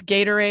video with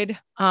Gatorade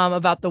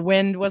about the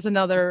wind was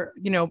another,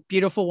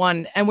 beautiful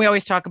one. And we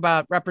always talk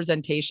about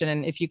representation,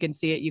 and if you can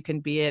see it, you can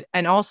be it.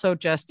 And also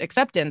just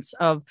acceptance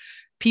of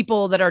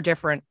people that are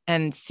different,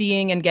 and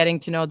seeing and getting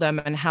to know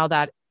them, and how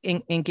that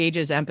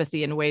engages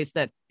empathy in ways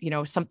that,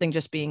 something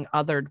just being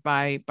othered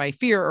by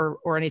fear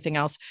or anything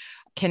else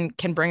can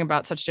bring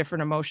about such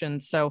different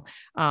emotions. So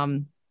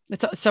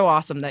it's so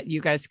awesome that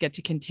you guys get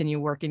to continue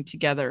working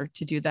together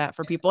to do that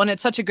for people. And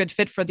it's such a good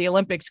fit for the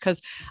Olympics,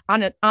 because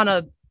on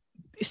a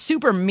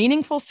super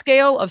meaningful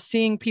scale of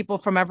seeing people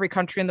from every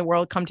country in the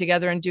world come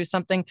together and do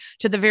something,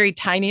 to the very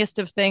tiniest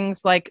of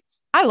things, like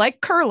I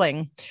like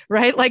curling,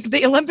 right? Like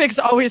the Olympics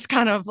always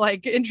kind of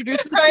like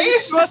introduces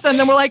things to us. And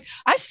then we're like,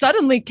 I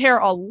suddenly care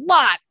a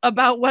lot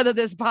about whether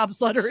this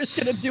bobsledder is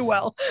going to do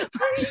well.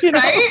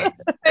 Right?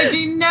 Like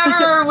you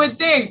never would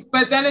think,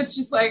 but then it's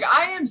just like,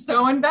 I am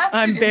so invested.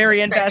 I'm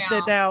very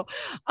invested now.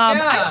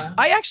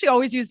 I actually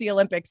always use the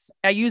Olympics.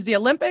 I use the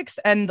Olympics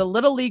and the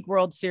Little League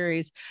World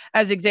Series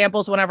as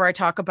examples whenever I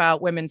talk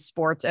about women's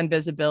sports and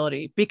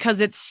visibility,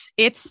 because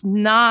it's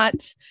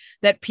not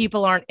that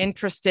people aren't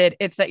interested.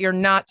 It's that you're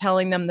not telling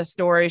telling them the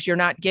stories. You're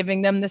not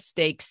giving them the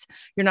stakes.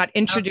 You're not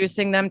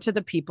introducing them to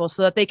the people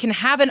so that they can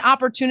have an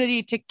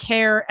opportunity to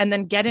care and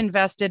then get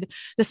invested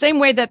the same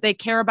way that they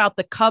care about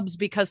the Cubs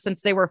because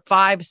since they were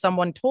 5,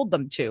 someone told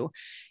them to.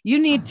 You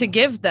need to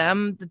give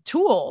them the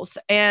tools.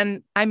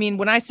 And I mean,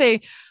 when I say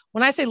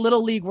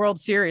Little League World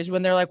Series,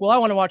 when they're like, well, I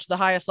want to watch the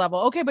highest level.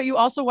 Okay, but you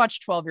also watch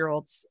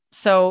 12-year-olds.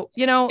 So,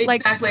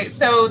 Exactly.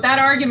 So that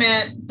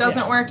argument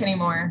doesn't work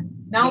anymore.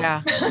 No,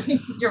 Yeah.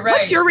 You're right.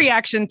 What's your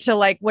reaction to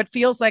like what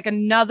feels like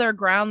another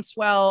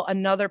groundswell,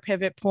 another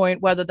pivot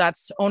point, whether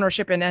that's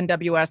ownership in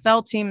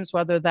NWSL teams,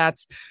 whether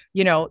that's,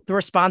 the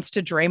response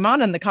to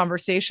Draymond and the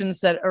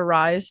conversations that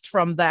arise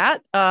from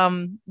that?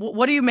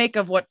 What do you make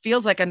of what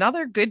feels like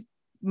another good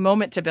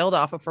moment to build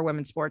off of for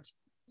women's sports?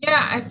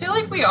 Yeah, I feel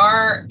like we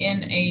are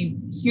in a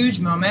huge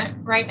moment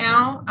right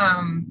now.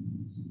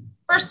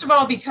 First of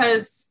all,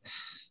 because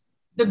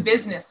the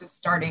business is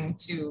starting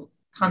to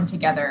come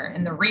together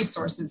and the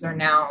resources are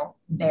now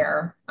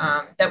there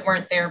that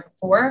weren't there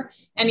before.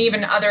 And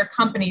even other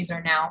companies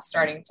are now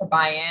starting to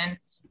buy in.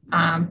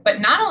 But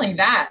not only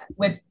that,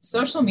 with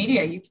social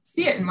media, you can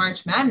see it in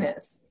March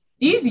Madness.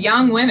 These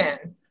young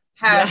women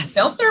have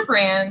built their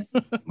brands,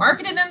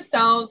 marketed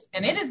themselves,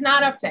 and it is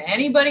not up to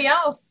anybody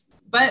else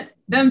but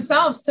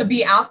themselves to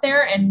be out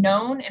there and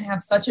known and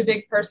have such a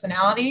big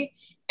personality.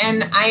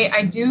 And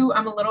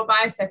I'm a little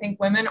biased. I think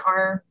women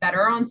are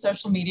better on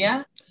social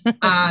media.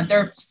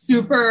 They're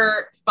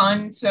super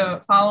fun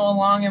to follow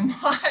along and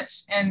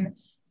watch. And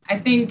I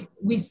think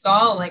we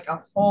saw like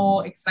a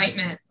whole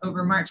excitement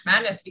over March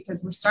Madness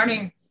because we're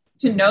starting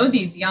to know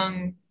these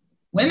young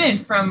women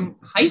from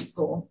high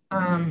school.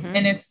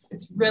 And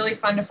it's really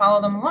fun to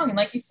follow them along. And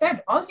like you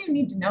said, all you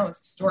need to know is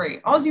the story.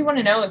 All you want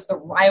to know is the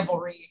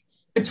rivalry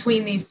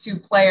between these two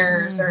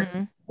players or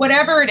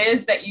whatever it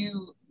is that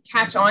you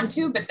catch on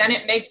to, but then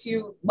it makes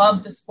you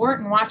love the sport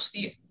and watch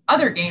the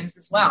other games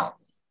as well.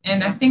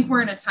 And I think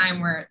we're in a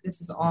time where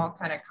this is all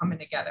kind of coming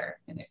together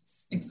and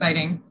it's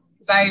exciting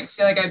because I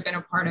feel like I've been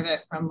a part of it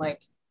from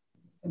like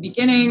the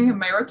beginning of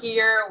my rookie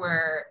year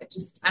where it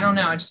just, I don't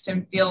know, it just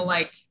didn't feel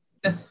like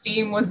the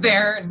steam was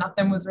there and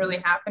nothing was really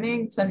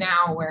happening to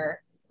now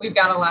where we've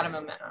got a lot of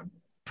momentum.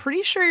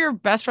 Pretty sure you're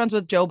best friends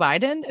with Joe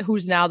Biden,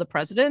 who's now the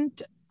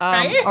president.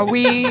 Right?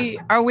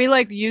 Are we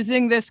like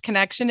using this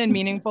connection in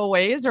meaningful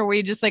ways? Or are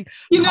we just like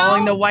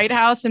calling the White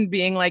House and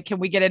being like, can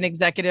we get an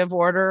executive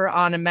order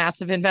on a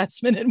massive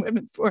investment in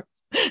women's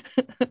sports?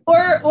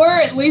 or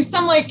at least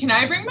I'm like, can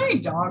I bring my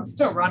dogs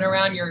to run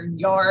around your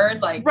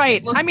yard? Like,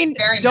 right. I mean,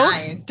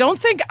 don't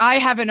think I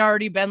haven't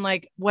already been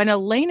like, when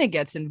Elena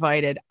gets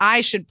invited,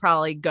 I should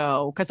probably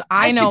go because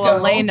I know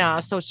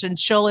Elena, so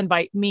she'll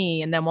invite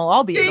me and then we'll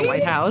all be at the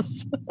White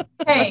House.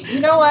 Hey, you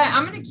know what?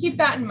 I'm going to keep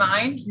that in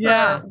mind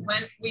for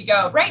when we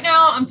go. Right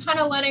now, I'm kind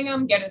of letting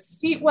him get his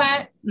feet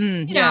wet.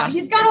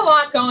 He's got a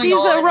lot going on.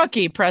 He's a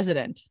rookie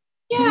president.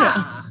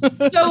 Yeah.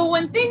 So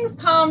when things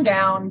calm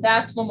down,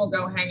 that's when we'll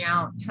go hang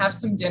out, have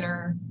some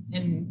dinner,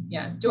 and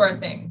do our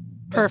thing.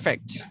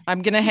 Perfect.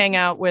 I'm going to hang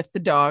out with the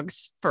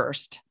dogs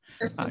first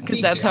because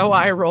that's how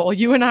I roll.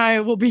 You and I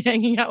will be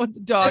hanging out with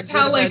the dogs. That's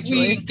how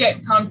we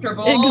get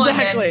comfortable.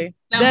 Exactly.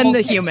 Then the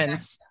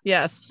humans.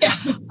 Yes. Yeah,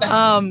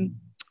 exactly.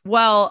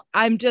 Well,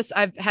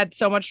 I've had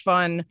so much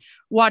fun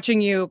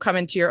watching you come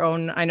into your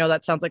own. I know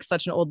that sounds like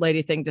such an old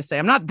lady thing to say.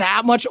 I'm not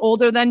that much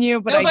older than you,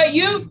 but but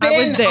you've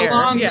been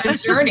along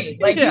the journey.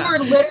 Like you were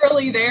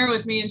literally there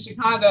with me in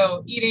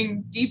Chicago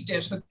eating deep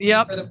dish with me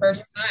for the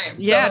first time.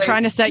 So,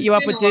 trying to set you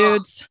up with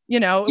dudes,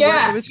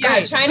 it was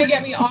great. Trying to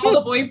get me all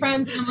the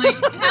boyfriends. And I'm like,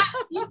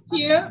 he's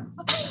cute.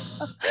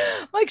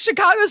 Like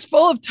Chicago's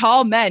full of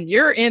tall men.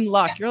 You're in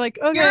luck. You're like,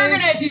 okay. You're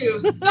going to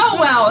do so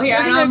well here.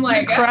 And I'm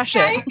like, crush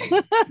it.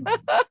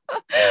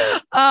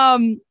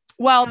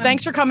 Well,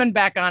 thanks for coming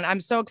back on.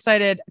 I'm so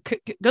excited.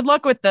 Good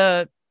luck with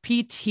the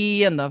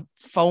PT and the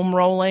foam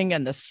rolling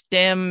and the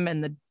stim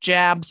and the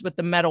jabs with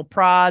the metal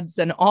prods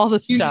and all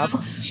the stuff.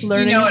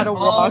 Learning how to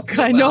walk.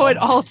 I know it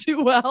all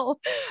too well.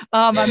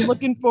 I'm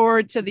looking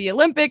forward to the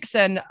Olympics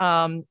and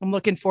I'm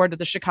looking forward to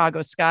the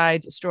Chicago Sky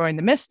destroying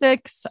the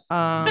Mystics.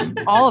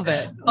 All of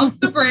it. Pump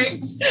the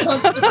brakes.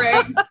 Pump the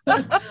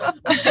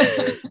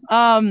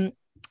brakes.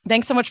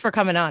 Thanks so much for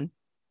coming on.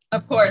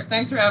 Of course.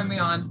 Thanks for having me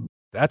on.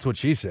 That's what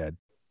she said.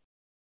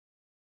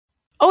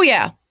 Oh,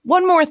 yeah.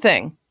 One more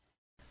thing.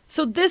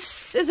 So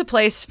this is a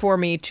place for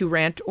me to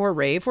rant or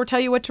rave or tell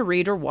you what to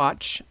read or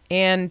watch.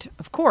 And,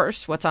 of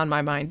course, what's on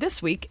my mind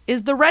this week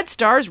is the Red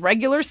Stars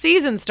regular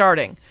season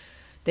starting.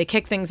 They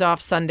kick things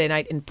off Sunday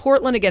night in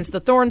Portland against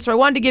the Thorns, so I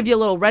wanted to give you a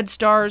little Red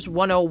Stars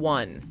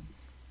 101.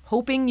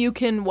 Hoping you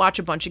can watch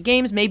a bunch of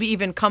games, maybe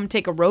even come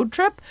take a road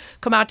trip,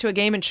 come out to a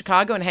game in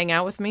Chicago and hang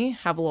out with me,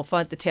 have a little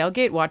fun at the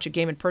tailgate, watch a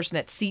game in person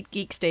at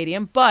SeatGeek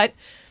Stadium. But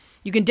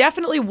you can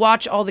definitely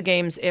watch all the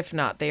games if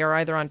not. They are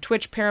either on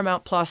Twitch,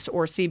 Paramount Plus,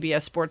 or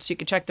CBS Sports. So you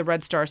can check the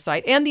Red Star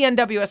site and the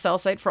NWSL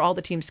site for all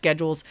the team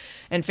schedules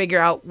and figure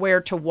out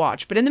where to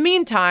watch. But in the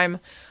meantime,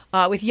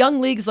 With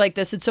young leagues like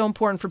this, it's so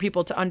important for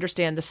people to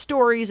understand the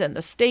stories and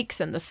the stakes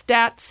and the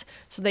stats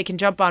so they can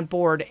jump on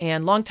board.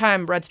 And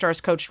longtime Red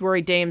Stars coach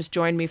Rory Dames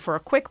joined me for a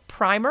quick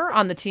primer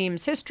on the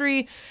team's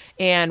history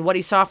and what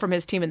he saw from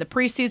his team in the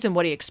preseason,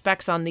 what he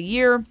expects on the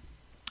year.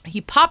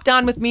 He popped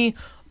on with me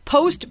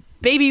post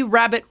Baby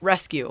Rabbit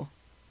Rescue.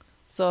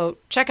 So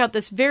check out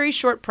this very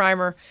short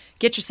primer.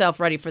 Get yourself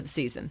ready for the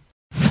season.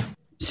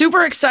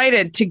 Super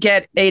excited to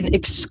get an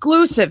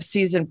exclusive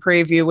season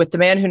preview with the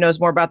man who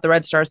knows more about the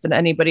Red Stars than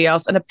anybody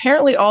else, and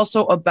apparently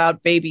also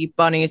about baby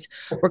bunnies.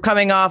 We're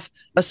coming off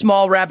a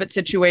small rabbit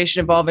situation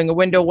involving a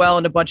window well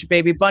and a bunch of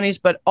baby bunnies,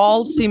 but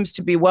all seems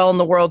to be well in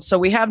the world. So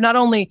we have not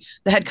only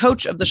the head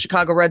coach of the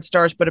Chicago Red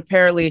Stars, but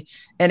apparently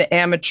an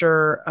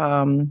amateur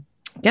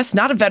I guess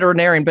not a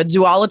veterinarian, but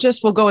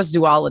zoologist. We'll go as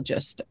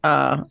zoologist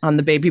on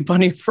the baby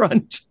bunny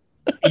front.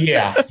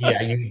 Yeah.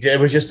 It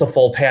was just a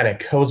full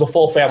panic. It was a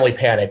full family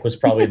panic was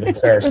probably the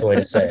fairest way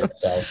to say it.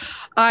 So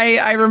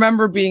I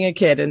remember being a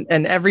kid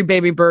and every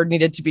baby bird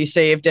needed to be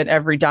saved and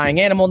every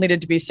dying animal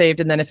needed to be saved.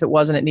 And then if it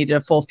wasn't, it needed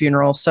a full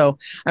funeral. So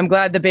I'm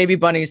glad the baby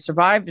bunnies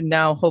survived and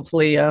now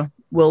hopefully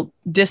will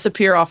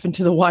disappear off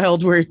into the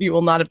wild where you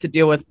will not have to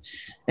deal with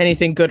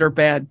anything good or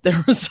bad, the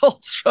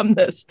results from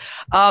this.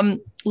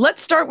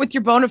 Let's start with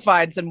your bona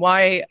fides and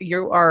why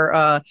you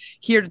are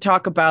here to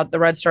talk about the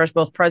Red Stars,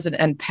 both present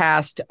and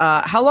past.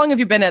 How long have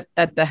you been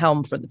at the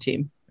helm for the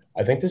team?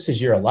 I think this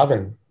is year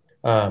 11.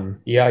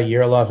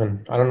 Year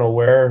 11. I don't know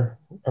where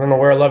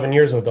 11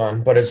 years have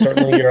gone, but it's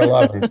certainly year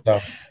 11.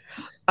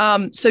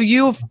 So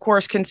you, of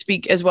course, can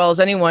speak as well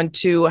as anyone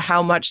to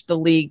how much the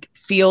league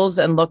feels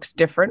and looks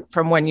different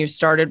from when you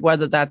started,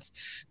 whether that's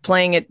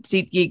playing at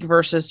SeatGeek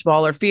versus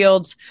smaller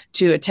fields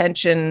to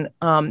attention.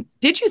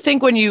 Did you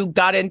think when you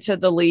got into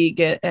the league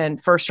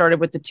and first started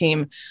with the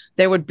team,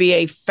 there would be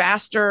a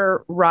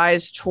faster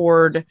rise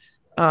toward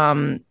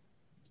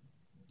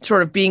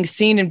sort of being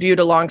seen and viewed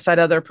alongside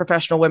other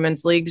professional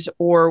women's leagues,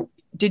 or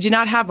did you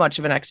not have much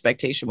of an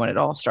expectation when it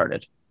all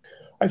started?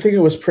 I think it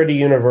was pretty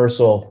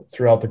universal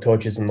throughout the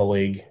coaches in the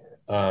league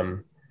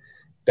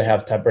to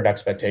have tempered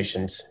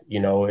expectations.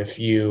 If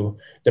you,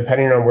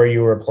 depending on where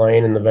you were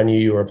playing and the venue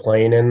you were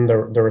playing in,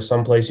 there were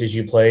some places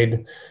you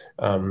played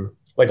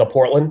like a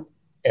Portland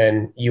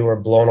and you were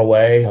blown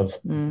away of,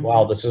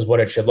 wow, this is what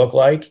it should look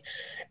like.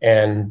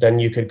 And then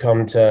you could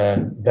come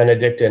to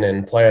Benedictine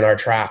and play on our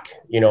track,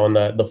 on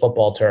the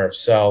football turf.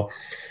 So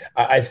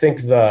I think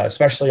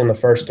especially in the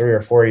first 3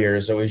 or 4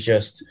 years, it was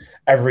just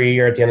every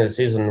year at the end of the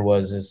season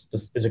is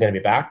it going to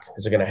be back?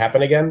 Is it going to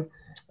happen again?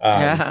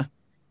 Yeah.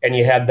 And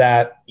you had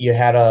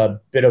a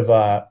bit of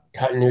a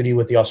continuity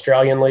with the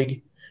Australian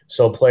League.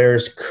 So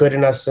players could,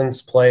 in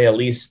essence, play at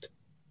least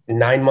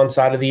 9 months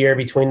out of the year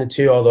between the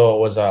two, although it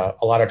was a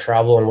lot of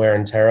travel and wear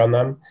and tear on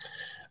them.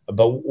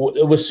 But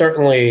it was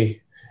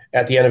certainly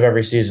at the end of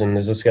every season,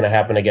 is this going to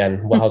happen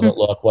again? How's it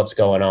look? What's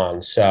going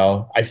on?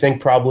 So I think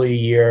probably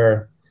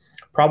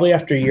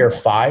after year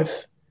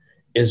 5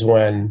 is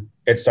when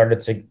it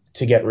started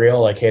to get real.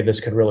 Like, hey,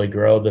 this could really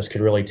grow. This could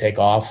really take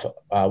off.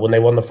 When they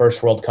won the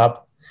first World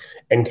Cup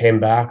and came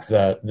back,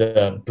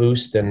 the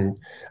boost, and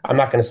I'm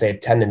not going to say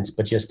attendance,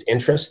 but just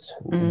interest,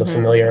 the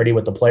familiarity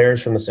with the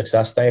players from the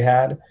success they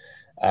had.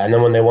 And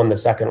then when they won the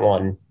second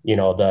one,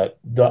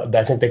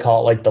 I think they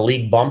call it like the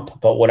league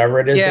bump, but whatever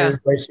it is they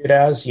replace it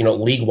as,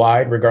 league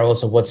wide,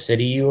 regardless of what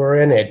city you were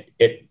in,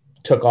 it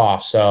took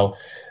off. So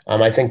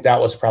I think that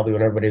was probably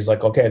when everybody's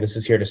like, okay, this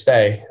is here to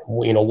stay.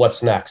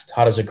 What's next?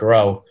 How does it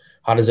grow?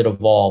 How does it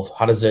evolve?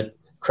 How does it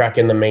crack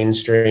in the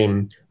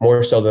mainstream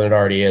more so than it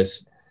already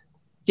is?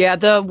 Yeah,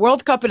 the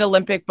World Cup and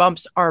Olympic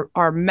bumps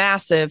are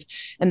massive,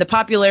 and the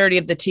popularity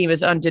of the team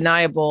is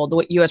undeniable,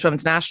 the U.S.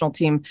 women's national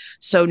team.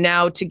 So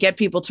now to get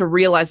people to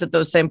realize that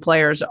those same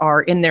players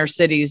are in their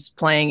cities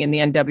playing in the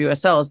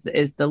NWSL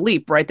is the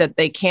leap, right? That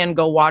they can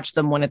go watch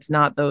them when it's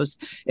not those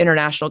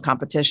international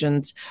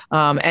competitions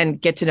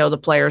and get to know the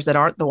players that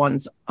aren't the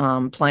ones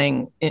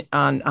playing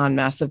on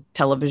massive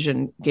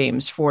television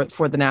games for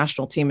the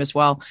national team as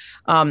well.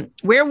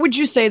 Where would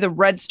you say the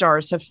Red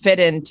Stars have fit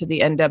into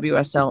the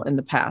NWSL in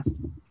the past?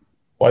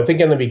 Well, I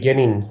think in the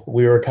beginning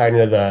we were kind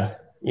of the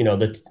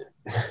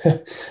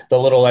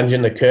little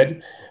engine that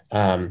could,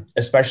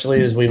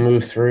 especially as we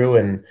moved through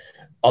and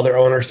other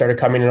owners started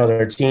coming in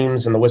other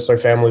teams, and the Whistler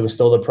family was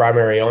still the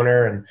primary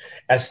owner. And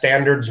as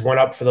standards went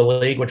up for the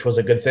league, which was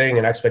a good thing,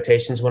 and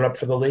expectations went up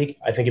for the league,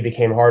 I think it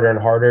became harder and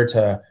harder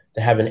to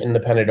have an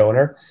independent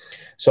owner.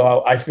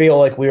 So I feel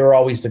like we were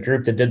always the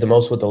group that did the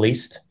most with the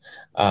least.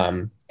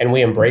 And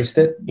we embraced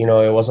it.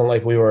 It wasn't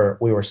like we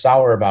were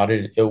sour about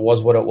it. It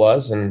was what it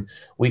was. And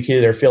we could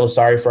either feel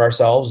sorry for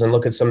ourselves and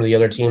look at some of the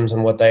other teams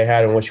and what they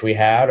had and wish we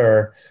had,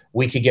 or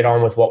we could get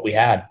on with what we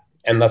had.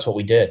 And that's what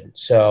we did.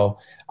 So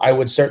I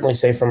would certainly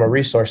say from a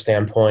resource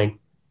standpoint,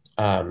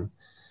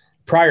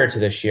 prior to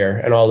this year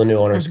and all the new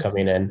owners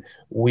coming in,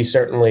 we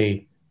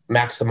certainly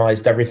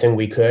maximized everything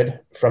we could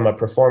from a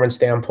performance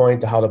standpoint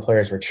to how the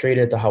players were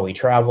treated, to how we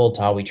traveled,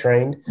 to how we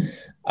trained.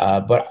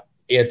 But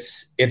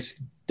it's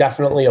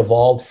definitely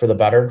evolved for the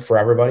better for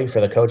everybody,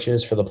 for the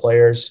coaches, for the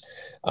players,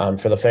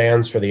 for the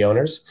fans, for the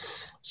owners.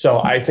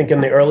 So I think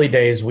in the early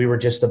days, we were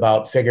just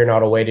about figuring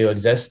out a way to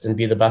exist and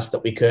be the best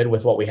that we could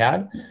with what we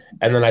had.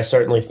 And then I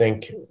certainly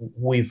think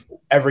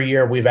every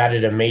year we've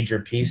added a major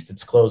piece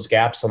that's closed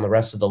gaps on the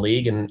rest of the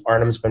league. And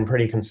Arnhem's been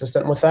pretty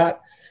consistent with that.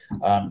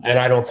 And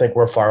I don't think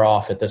we're far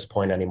off at this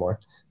point anymore.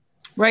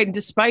 Right.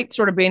 Despite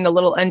sort of being the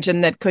little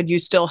engine that could, you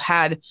still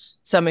had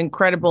some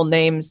incredible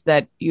names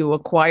that you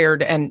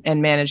acquired and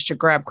managed to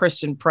grab.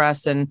 Christen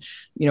Press and,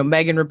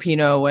 Megan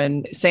Rapinoe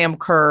and Sam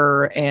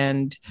Kerr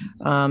and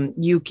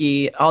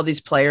Yuki, all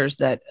these players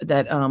that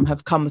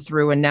have come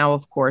through. And now,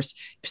 of course,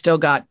 you've still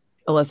got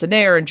Alyssa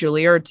Nair and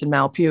Julie Ertz and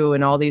Mal Pugh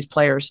and all these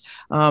players.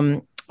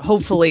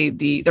 Hopefully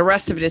the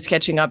rest of it is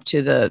catching up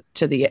to the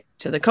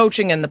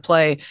coaching and the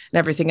play and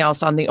everything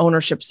else on the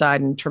ownership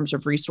side in terms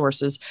of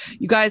resources.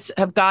 You guys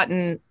have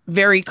gotten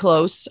very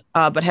close,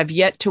 but have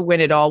yet to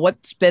win it all.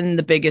 What's been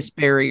the biggest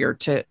barrier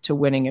to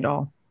winning it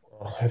all?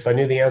 If I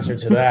knew the answer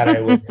to that,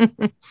 I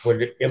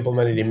would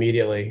implement it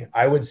immediately.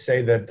 I would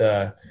say that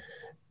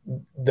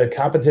the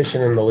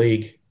competition in the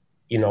league,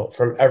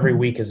 from every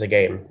week is a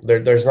game.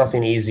 There's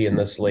nothing easy in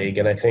this league.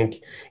 And I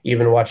think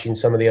even watching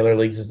some of the other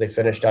leagues as they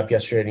finished up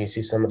yesterday and you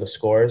see some of the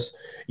scores,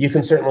 you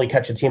can certainly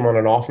catch a team on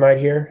an off night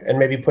here and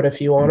maybe put a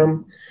few on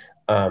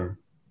them.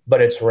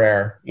 But it's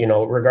rare,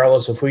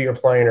 regardless of who you're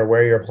playing or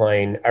where you're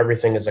playing,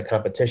 everything is a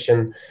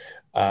competition.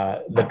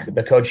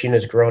 The coaching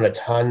has grown a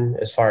ton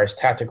as far as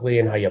tactically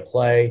and how you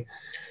play.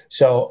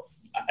 So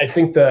I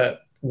think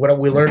what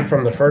we learned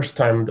from the first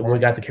time when we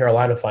got to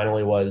Carolina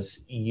finally was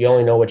you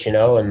only know what you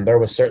know. And there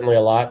was certainly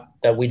a lot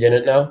that we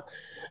didn't know.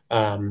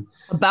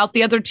 About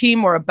the other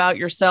team or about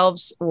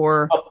yourselves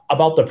or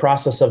about the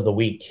process of the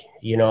week,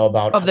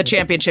 about the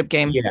championship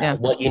game. Yeah.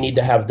 What you need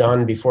to have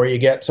done before you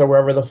get to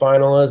wherever the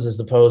final is, as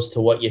opposed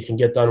to what you can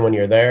get done when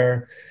you're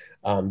there.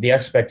 The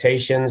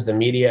expectations, the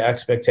media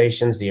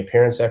expectations, the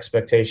appearance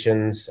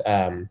expectations.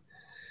 And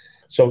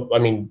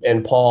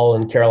Paul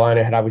and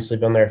Carolina had obviously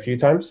been there a few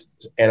times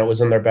and it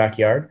was in their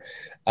backyard.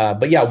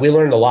 But yeah, we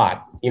learned a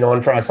lot,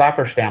 and from a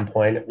soccer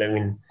standpoint,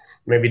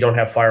 maybe don't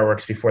have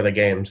fireworks before the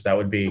games. That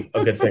would be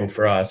a good thing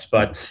for us.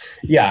 But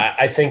yeah,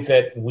 I think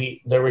that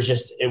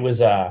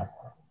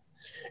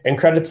and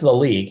credit to the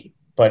league,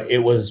 but it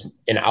was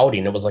an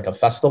outing. It was like a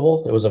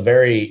festival. It was a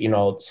very,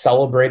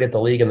 celebrated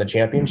the league and the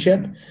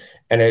championship.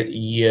 And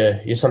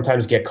you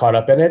sometimes get caught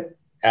up in it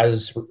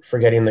as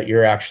forgetting that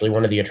you're actually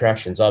one of the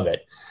attractions of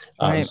it.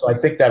 Right. So I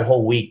think that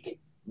whole week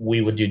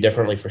we would do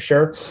differently for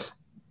sure.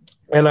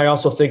 And I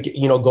also think,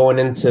 going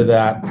into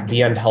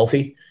the end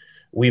healthy,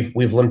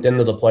 we've limped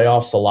into the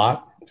playoffs a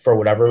lot for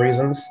whatever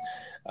reasons.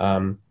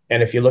 And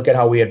if you look at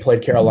how we had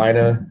played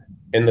Carolina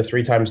in the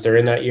 3 times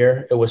during that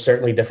year, it was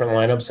certainly different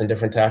lineups and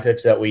different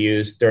tactics that we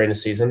used during the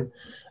season.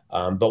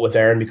 But with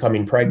Erin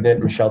becoming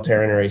pregnant, Michelle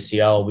tearing her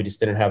ACL, we just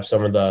didn't have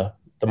some of the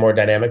more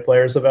dynamic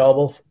players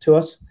available to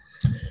us.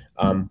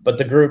 But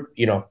the group,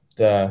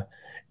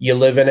 you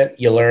live in it,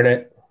 you learn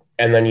it,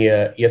 and then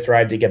you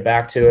thrive to get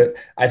back to it.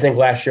 I think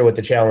last year with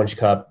the Challenge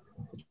Cup,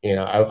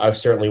 I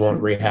certainly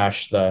won't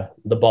rehash the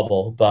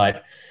bubble,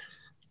 but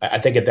I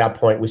think at that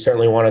point we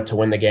certainly wanted to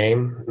win the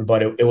game,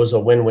 but it was a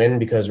win-win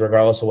because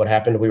regardless of what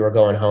happened, we were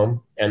going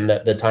home, and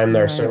the time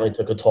there certainly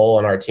took a toll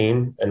on our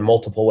team in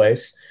multiple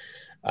ways.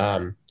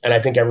 And I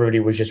think everybody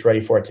was just ready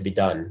for it to be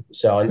done.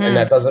 So, and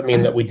that doesn't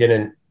mean that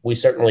we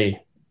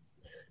certainly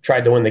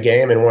tried to win the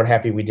game and weren't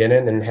happy we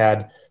didn't, and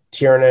had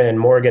Tierna and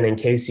Morgan and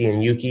Casey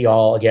and Yuki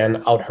all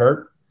again out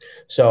hurt.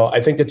 So I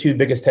think the 2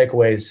 biggest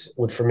takeaways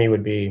for me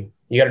would be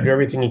you got to do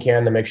everything you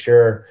can to make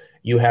sure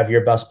you have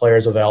your best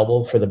players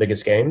available for the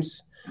biggest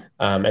games.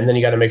 And then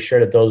you got to make sure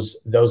that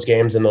those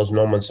games and those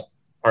moments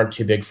aren't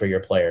too big for your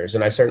players.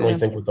 And I certainly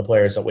think with the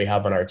players that we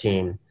have on our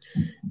team,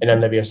 an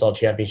NWSL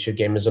championship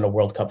game isn't a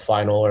World Cup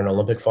final or an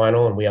Olympic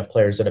final, and we have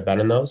players that have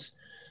been in those.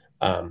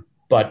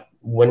 But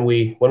when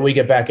we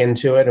get back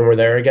into it and we're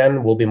there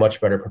again, we'll be much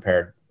better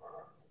prepared.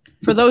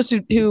 For those who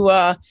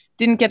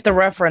didn't get the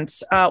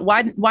reference,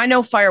 why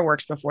no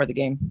fireworks before the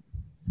game?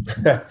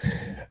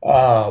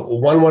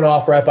 One went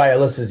off right by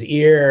Alyssa's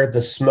ear. The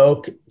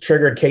smoke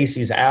triggered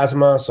Casey's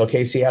asthma, so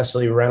Casey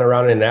actually ran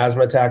around in an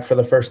asthma attack for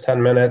the first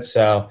 10 minutes.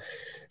 So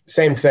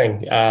same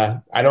thing.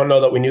 I don't know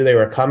that we knew they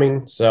were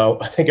coming, so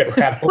I think it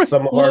rattled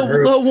some of our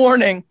group. Little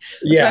warning,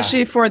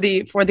 especially for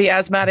the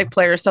asthmatic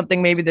player,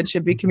 something maybe that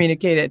should be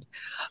communicated.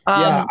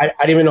 I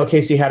didn't even know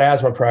Casey had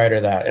asthma prior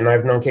to that, and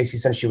I've known Casey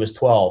since she was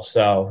 12.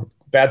 So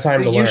bad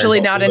time to learn. Usually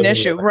not an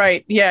issue,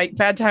 right? Yeah,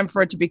 bad time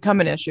for it to become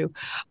an issue.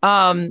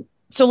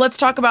 So let's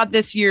talk about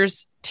this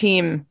year's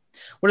team.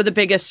 What are the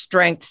biggest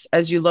strengths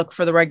as you look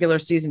for the regular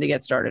season to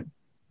get started?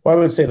 Well, I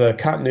would say the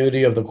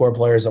continuity of the core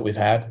players that we've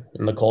had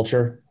and the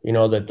culture,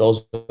 that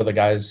those are the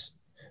guys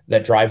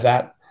that drive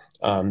that.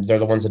 They're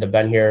the ones that have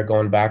been here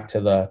going back to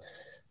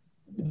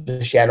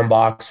the Shannon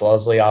Box,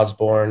 Leslie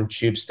Osborne,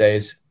 Shoops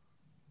days,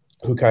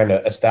 who kind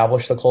of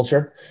established the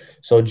culture.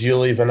 So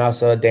Julie,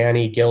 Vanessa,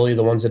 Danny, Gilly,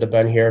 the ones that have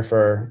been here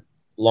for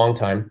a long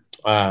time,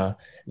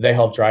 they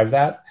help drive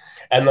that.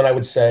 And then I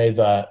would say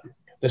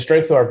the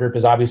strength of our group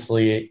is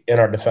obviously in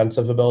our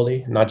defensive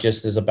ability, not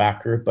just as a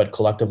back group, but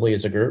collectively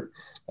as a group.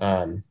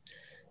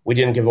 We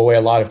didn't give away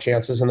a lot of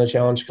chances in the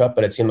Challenge Cup,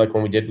 but it seemed like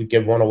when we did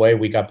give one away,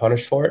 we got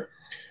punished for it.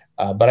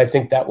 But I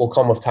think that will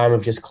come with time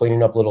of just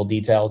cleaning up little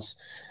details.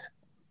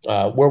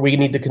 Where we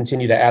need to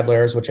continue to add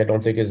layers, which I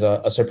don't think is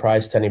a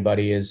surprise to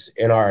anybody, is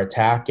in our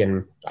attack.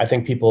 And I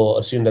think people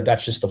assume that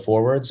that's just the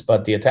forwards,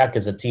 but the attack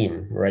is a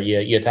team, right?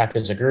 You attack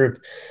as a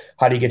group.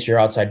 How do you get your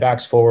outside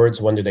backs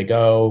forwards? When do they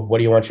go? What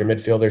do you want your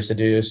midfielders to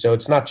do? So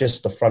it's not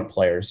just the front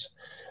players.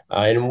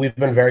 And we've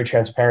been very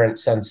transparent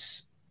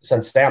since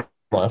Sam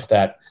left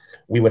that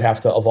we would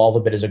have to evolve a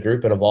bit as a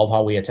group and evolve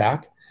how we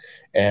attack.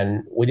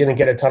 And we didn't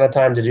get a ton of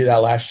time to do that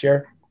last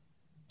year.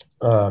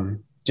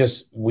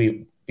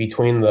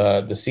 Between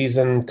the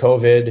season,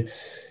 COVID,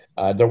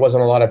 there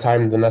wasn't a lot of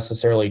time to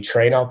necessarily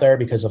train out there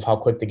because of how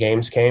quick the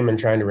games came and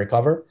trying to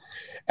recover.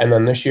 And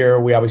then this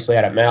year, we obviously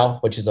had Mel,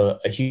 which is a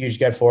huge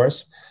get for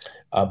us.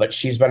 But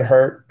she's been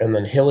hurt, and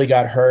then Hilly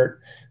got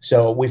hurt.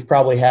 So we've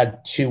probably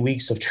had 2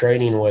 weeks of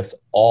training with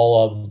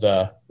all of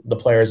the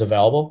players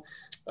available.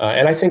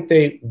 And I think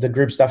the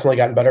group's definitely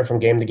gotten better from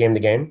game to game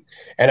to game.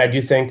 And I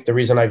do think the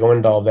reason I go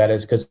into all of that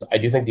is because I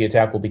do think the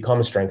attack will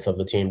become a strength of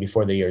the team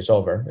before the year's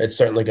over. It's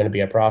certainly going to be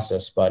a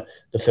process, but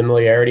the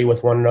familiarity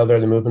with one another,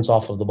 the movements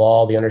off of the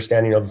ball, the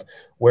understanding of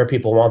where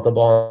people want the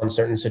ball in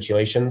certain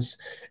situations,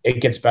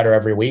 it gets better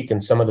every week.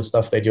 And some of the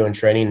stuff they do in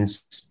training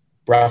is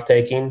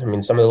breathtaking. I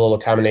mean, some of the little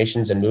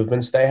combinations and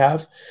movements they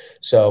have.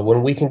 So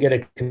when we can get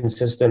a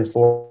consistent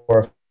 4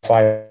 or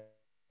 5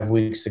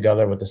 weeks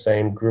together with the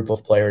same group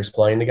of players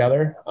playing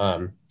together,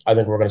 I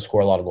think we're going to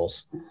score a lot of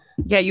goals.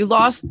 Yeah, you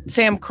lost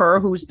Sam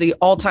Kerr, who's the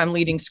all-time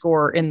leading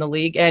scorer in the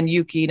league, and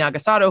Yuki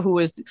Nagasato, who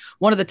is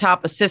one of the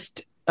top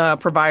assist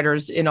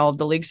providers in all of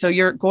the league. So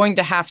you're going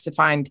to have to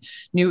find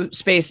new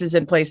spaces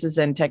and places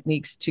and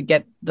techniques to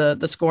get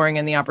the scoring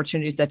and the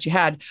opportunities that you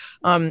had.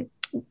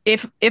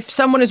 If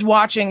someone is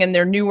watching and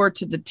they're newer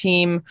to the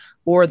team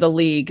or the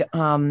league,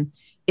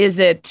 is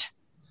it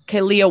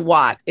Kalia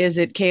Watt? Is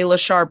it Kayla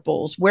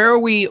Sharples? Where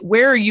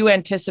are you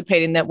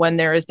anticipating that when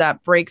there is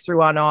that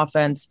breakthrough on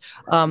offense,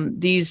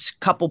 these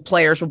couple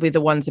players will be the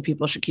ones that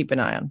people should keep an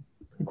eye on?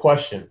 Good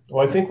question.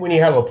 Well, I think when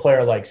you have a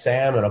player like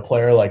Sam and a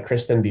player like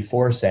Kristen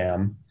before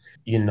Sam,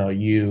 how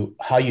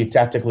you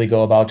tactically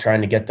go about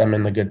trying to get them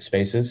in the good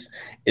spaces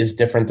is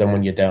different than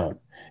when you don't.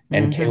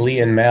 And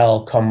Kaylee and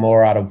Mel come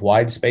more out of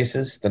wide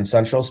spaces than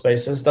central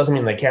spaces. Doesn't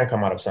mean they can't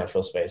come out of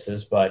central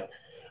spaces, but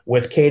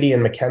with Katie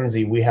and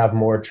Mackenzie, we have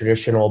more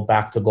traditional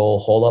back to goal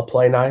hold up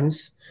play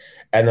nines.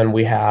 And then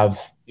we have,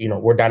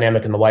 we're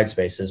dynamic in the wide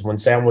spaces. When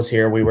Sam was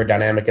here, we were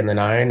dynamic in the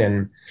 9.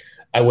 And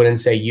I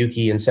wouldn't say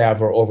Yuki and Sav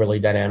were overly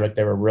dynamic.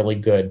 They were really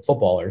good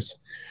footballers.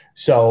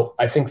 So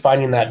I think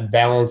finding that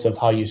balance of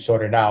how you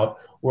sort it out,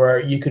 where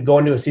you could go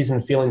into a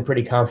season feeling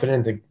pretty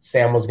confident that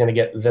Sam was going to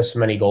get this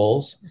many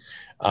goals.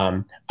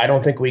 I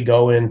don't think we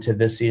go into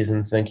this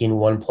season thinking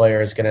one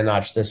player is going to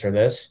notch this or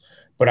this.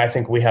 But I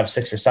think we have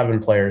 6 or 7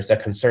 players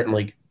that can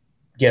certainly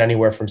get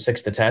anywhere from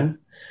 6 to 10.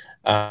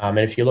 And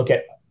if you look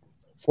at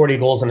 40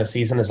 goals in a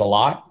season is a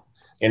lot.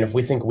 And if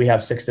we think we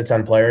have 6 to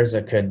 10 players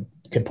that could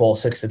pull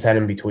 6 to 10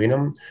 in between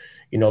them,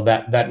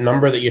 that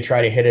number that you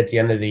try to hit at the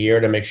end of the year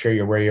to make sure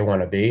you're where you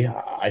want to be,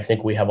 I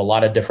think we have a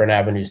lot of different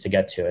avenues to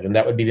get to it. And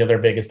that would be the other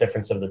biggest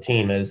difference of the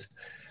team is,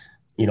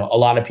 a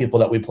lot of people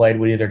that we played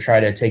would either try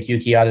to take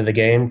Yuki out of the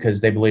game because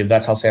they believe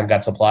that's how Sam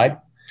got supplied.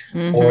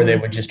 Or they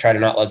would just try to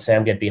not let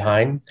Sam get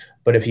behind.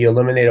 But if you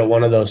eliminated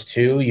one of those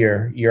two,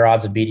 your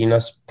odds of beating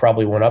us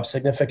probably went up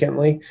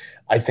significantly.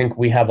 I think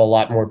we have a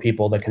lot more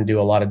people that can do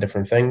a lot of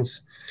different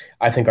things.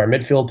 I think our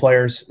midfield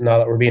players, now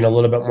that we're being a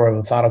little bit more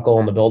methodical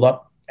in the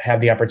buildup,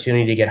 have the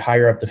opportunity to get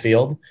higher up the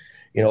field.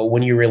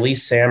 When you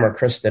release Sam or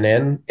Kristen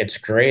in, it's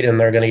great and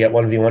they're going to get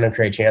 1v1 and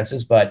create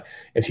chances. But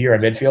if you're a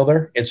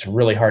midfielder, it's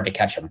really hard to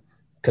catch them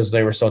because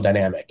they were so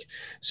dynamic.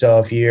 So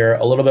if you're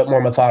a little bit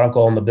more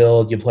methodical in the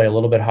build, you play a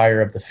little bit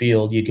higher up the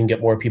field, you can get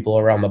more people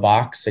around the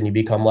box and you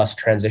become less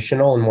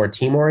transitional and more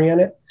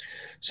team-oriented.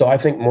 So I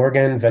think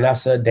Morgan,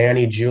 Vanessa,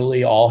 Danny,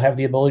 Julie all have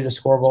the ability to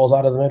score goals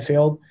out of the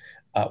midfield.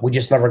 We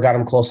just never got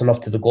them close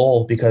enough to the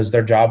goal because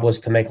their job was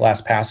to make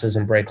last passes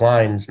and break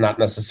lines, not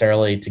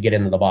necessarily to get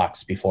into the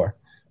box before.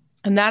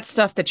 And that's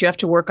stuff that you have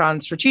to work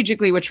on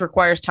strategically, which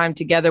requires time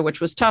together,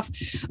 which was tough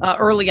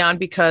early on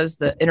because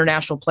the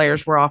international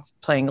players were off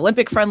playing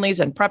Olympic friendlies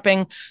and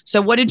prepping. So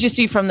what did you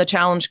see from the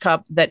Challenge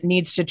Cup that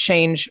needs to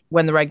change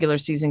when the regular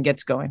season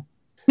gets going?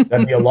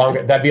 That'd be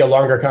a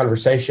longer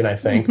conversation, I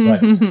think.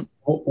 But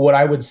what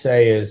I would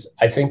say is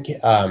I think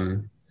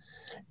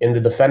in the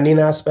defending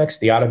aspects,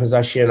 the out of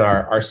possession,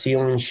 our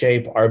ceiling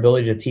shape, our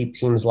ability to keep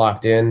teams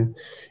locked in.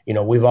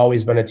 We've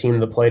always been a team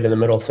that played in the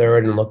middle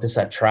third and looked to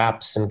set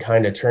traps and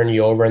kind of turn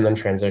you over and then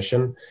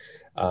transition.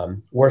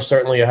 We're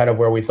certainly ahead of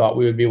where we thought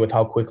we would be with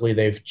how quickly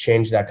they've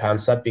changed that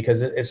concept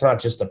because it's not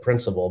just a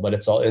principle, but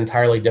it's an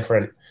entirely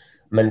different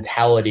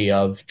mentality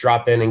of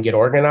drop in and get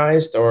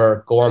organized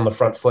or go on the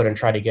front foot and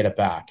try to get it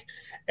back.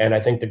 And I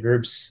think the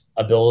group's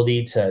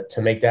ability to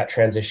make that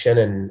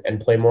transition and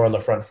play more on the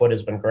front foot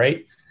has been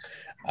great.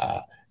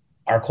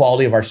 Our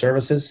quality of our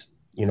services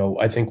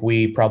I think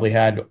we probably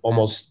had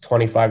almost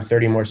 25,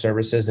 30 more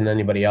services than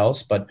anybody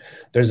else, but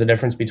there's a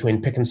difference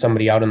between picking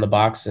somebody out in the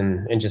box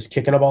and just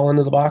kicking a ball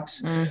into the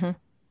box. Mm-hmm.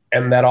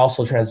 And that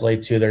also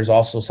translates to, there's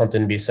also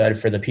something to be said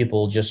for the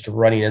people just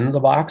running into the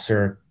box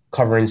or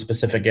covering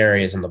specific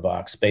areas in the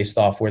box based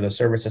off where the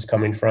service is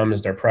coming from,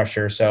 is there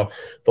pressure. So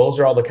those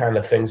are all the kind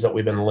of things that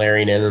we've been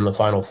layering in the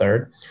final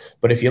third.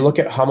 But if you look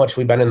at how much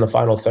we've been in the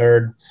final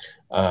third,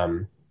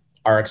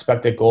 our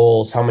expected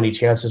goals, how many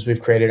chances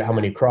we've created, how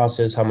many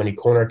crosses, how many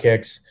corner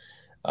kicks,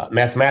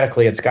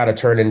 mathematically, it's got to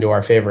turn into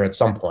our favor at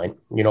some point.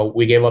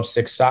 We gave up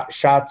 6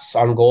 shots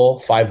on goal,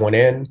 5 went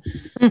in.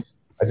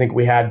 I think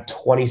we had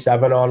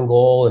 27 on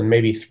goal and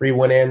maybe 3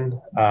 went in.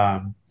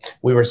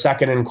 We were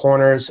second in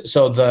corners.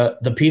 So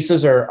the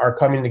pieces are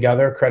coming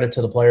together, credit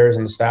to the players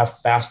and the staff,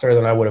 faster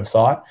than I would have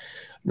thought.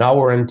 Now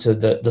we're into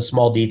the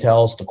small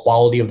details, the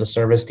quality of the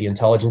service, the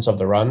intelligence of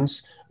the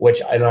runs, which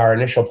in our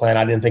initial plan,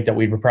 I didn't think that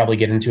we would probably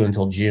get into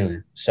until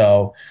June.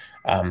 So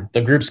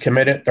the group's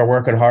committed. They're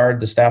working hard.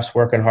 The staff's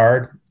working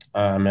hard.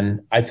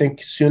 And I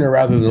think sooner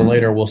rather than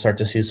later, we'll start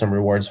to see some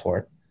rewards for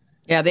it.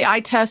 Yeah, the eye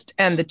test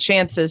and the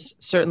chances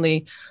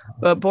certainly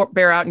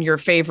bear out in your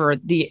favor.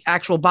 The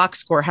actual box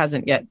score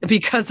hasn't yet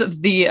because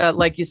of the,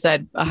 like you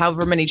said,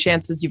 however many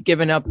chances you've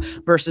given up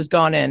versus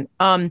gone in.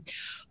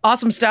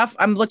 Awesome stuff.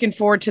 I'm looking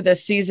forward to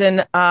this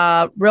season.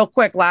 Real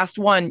quick, last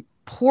one,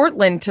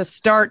 Portland to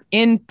start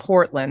in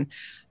Portland.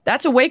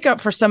 That's a wake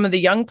up for some of the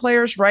young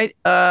players, right?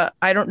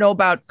 I don't know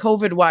about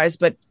COVID wise,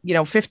 but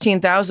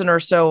 15,000 or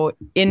so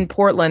in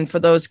Portland for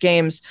those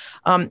games.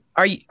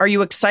 Are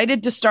you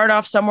excited to start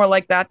off somewhere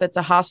like that? That's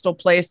a hostile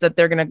place that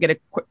they're going to get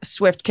a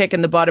swift kick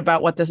in the butt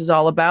about what this is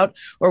all about,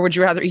 or would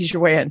you rather ease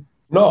your way in?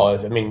 No,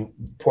 I mean,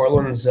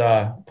 Portland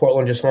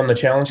just won the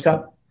Challenge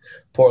Cup.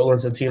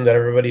 Portland's a team that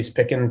everybody's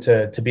picking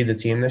to be the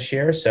team this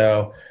year.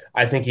 So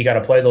I think you got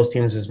to play those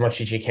teams as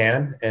much as you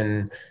can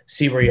and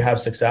see where you have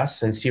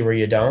success and see where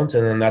you don't.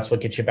 And then that's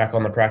what gets you back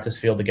on the practice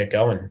field to get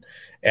going.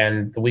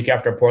 And the week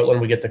after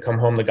Portland, we get to come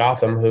home to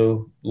Gotham,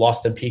 who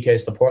lost in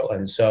PKs to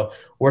Portland. So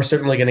we're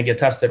certainly going to get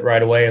tested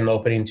right away in the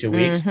opening 2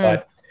 weeks. Mm-hmm.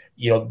 But,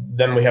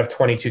 then we have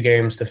 22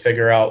 games to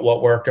figure out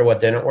what worked or what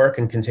didn't work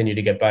and continue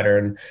to get better.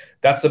 And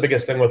that's the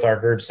biggest thing with our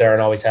group, Sarah,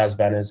 and always has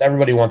been, is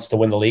everybody wants to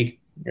win the league.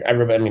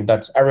 Everybody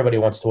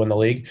wants to win the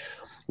league.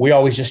 We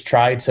always just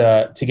try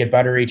to get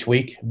better each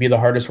week, be the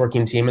hardest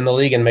working team in the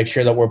league, and make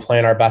sure that we're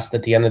playing our best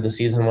at the end of the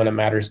season when it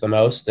matters the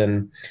most.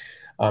 And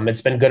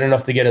it's been good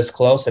enough to get us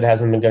close. It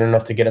hasn't been good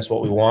enough to get us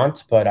what we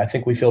want, but I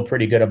think we feel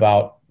pretty good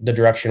about the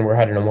direction we're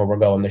heading and where we're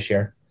going this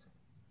year.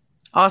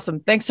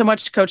 Awesome. Thanks so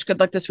much, Coach. Good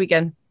luck this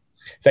weekend.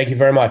 Thank you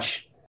very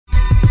much.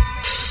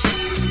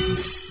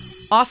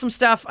 Awesome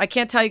stuff. I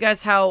can't tell you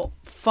guys how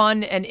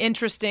fun and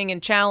interesting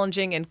and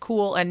challenging and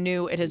cool and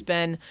new it has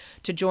been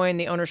to join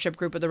the ownership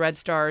group of the Red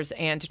Stars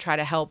and to try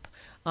to help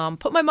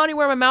put my money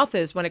where my mouth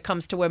is when it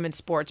comes to women's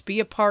sports.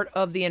 Be a part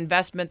of the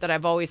investment that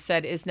I've always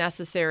said is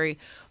necessary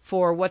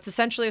for what's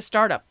essentially a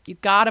startup. You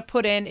got to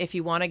put in if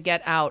you want to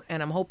get out.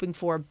 And I'm hoping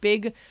for a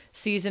big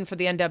season for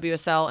the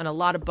NWSL and a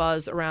lot of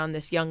buzz around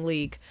this young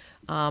league.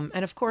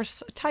 And of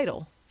course, a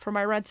title for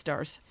my Red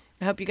Stars.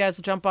 I hope you guys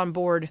will jump on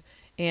board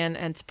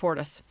and support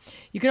us.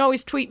 You can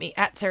always tweet me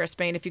at Sarah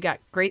Spain if you got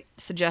great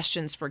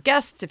suggestions for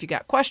guests, if you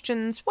got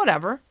questions,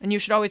 whatever. And you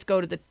should always go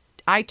to the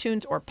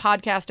iTunes or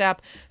podcast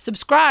app,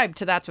 subscribe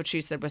to That's What She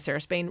Said with Sarah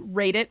Spain,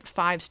 rate it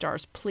 5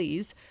 stars,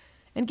 please,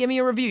 and give me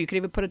a review. You could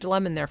even put a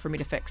dilemma in there for me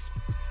to fix.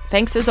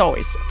 Thanks as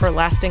always for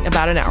lasting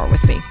about an hour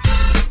with me.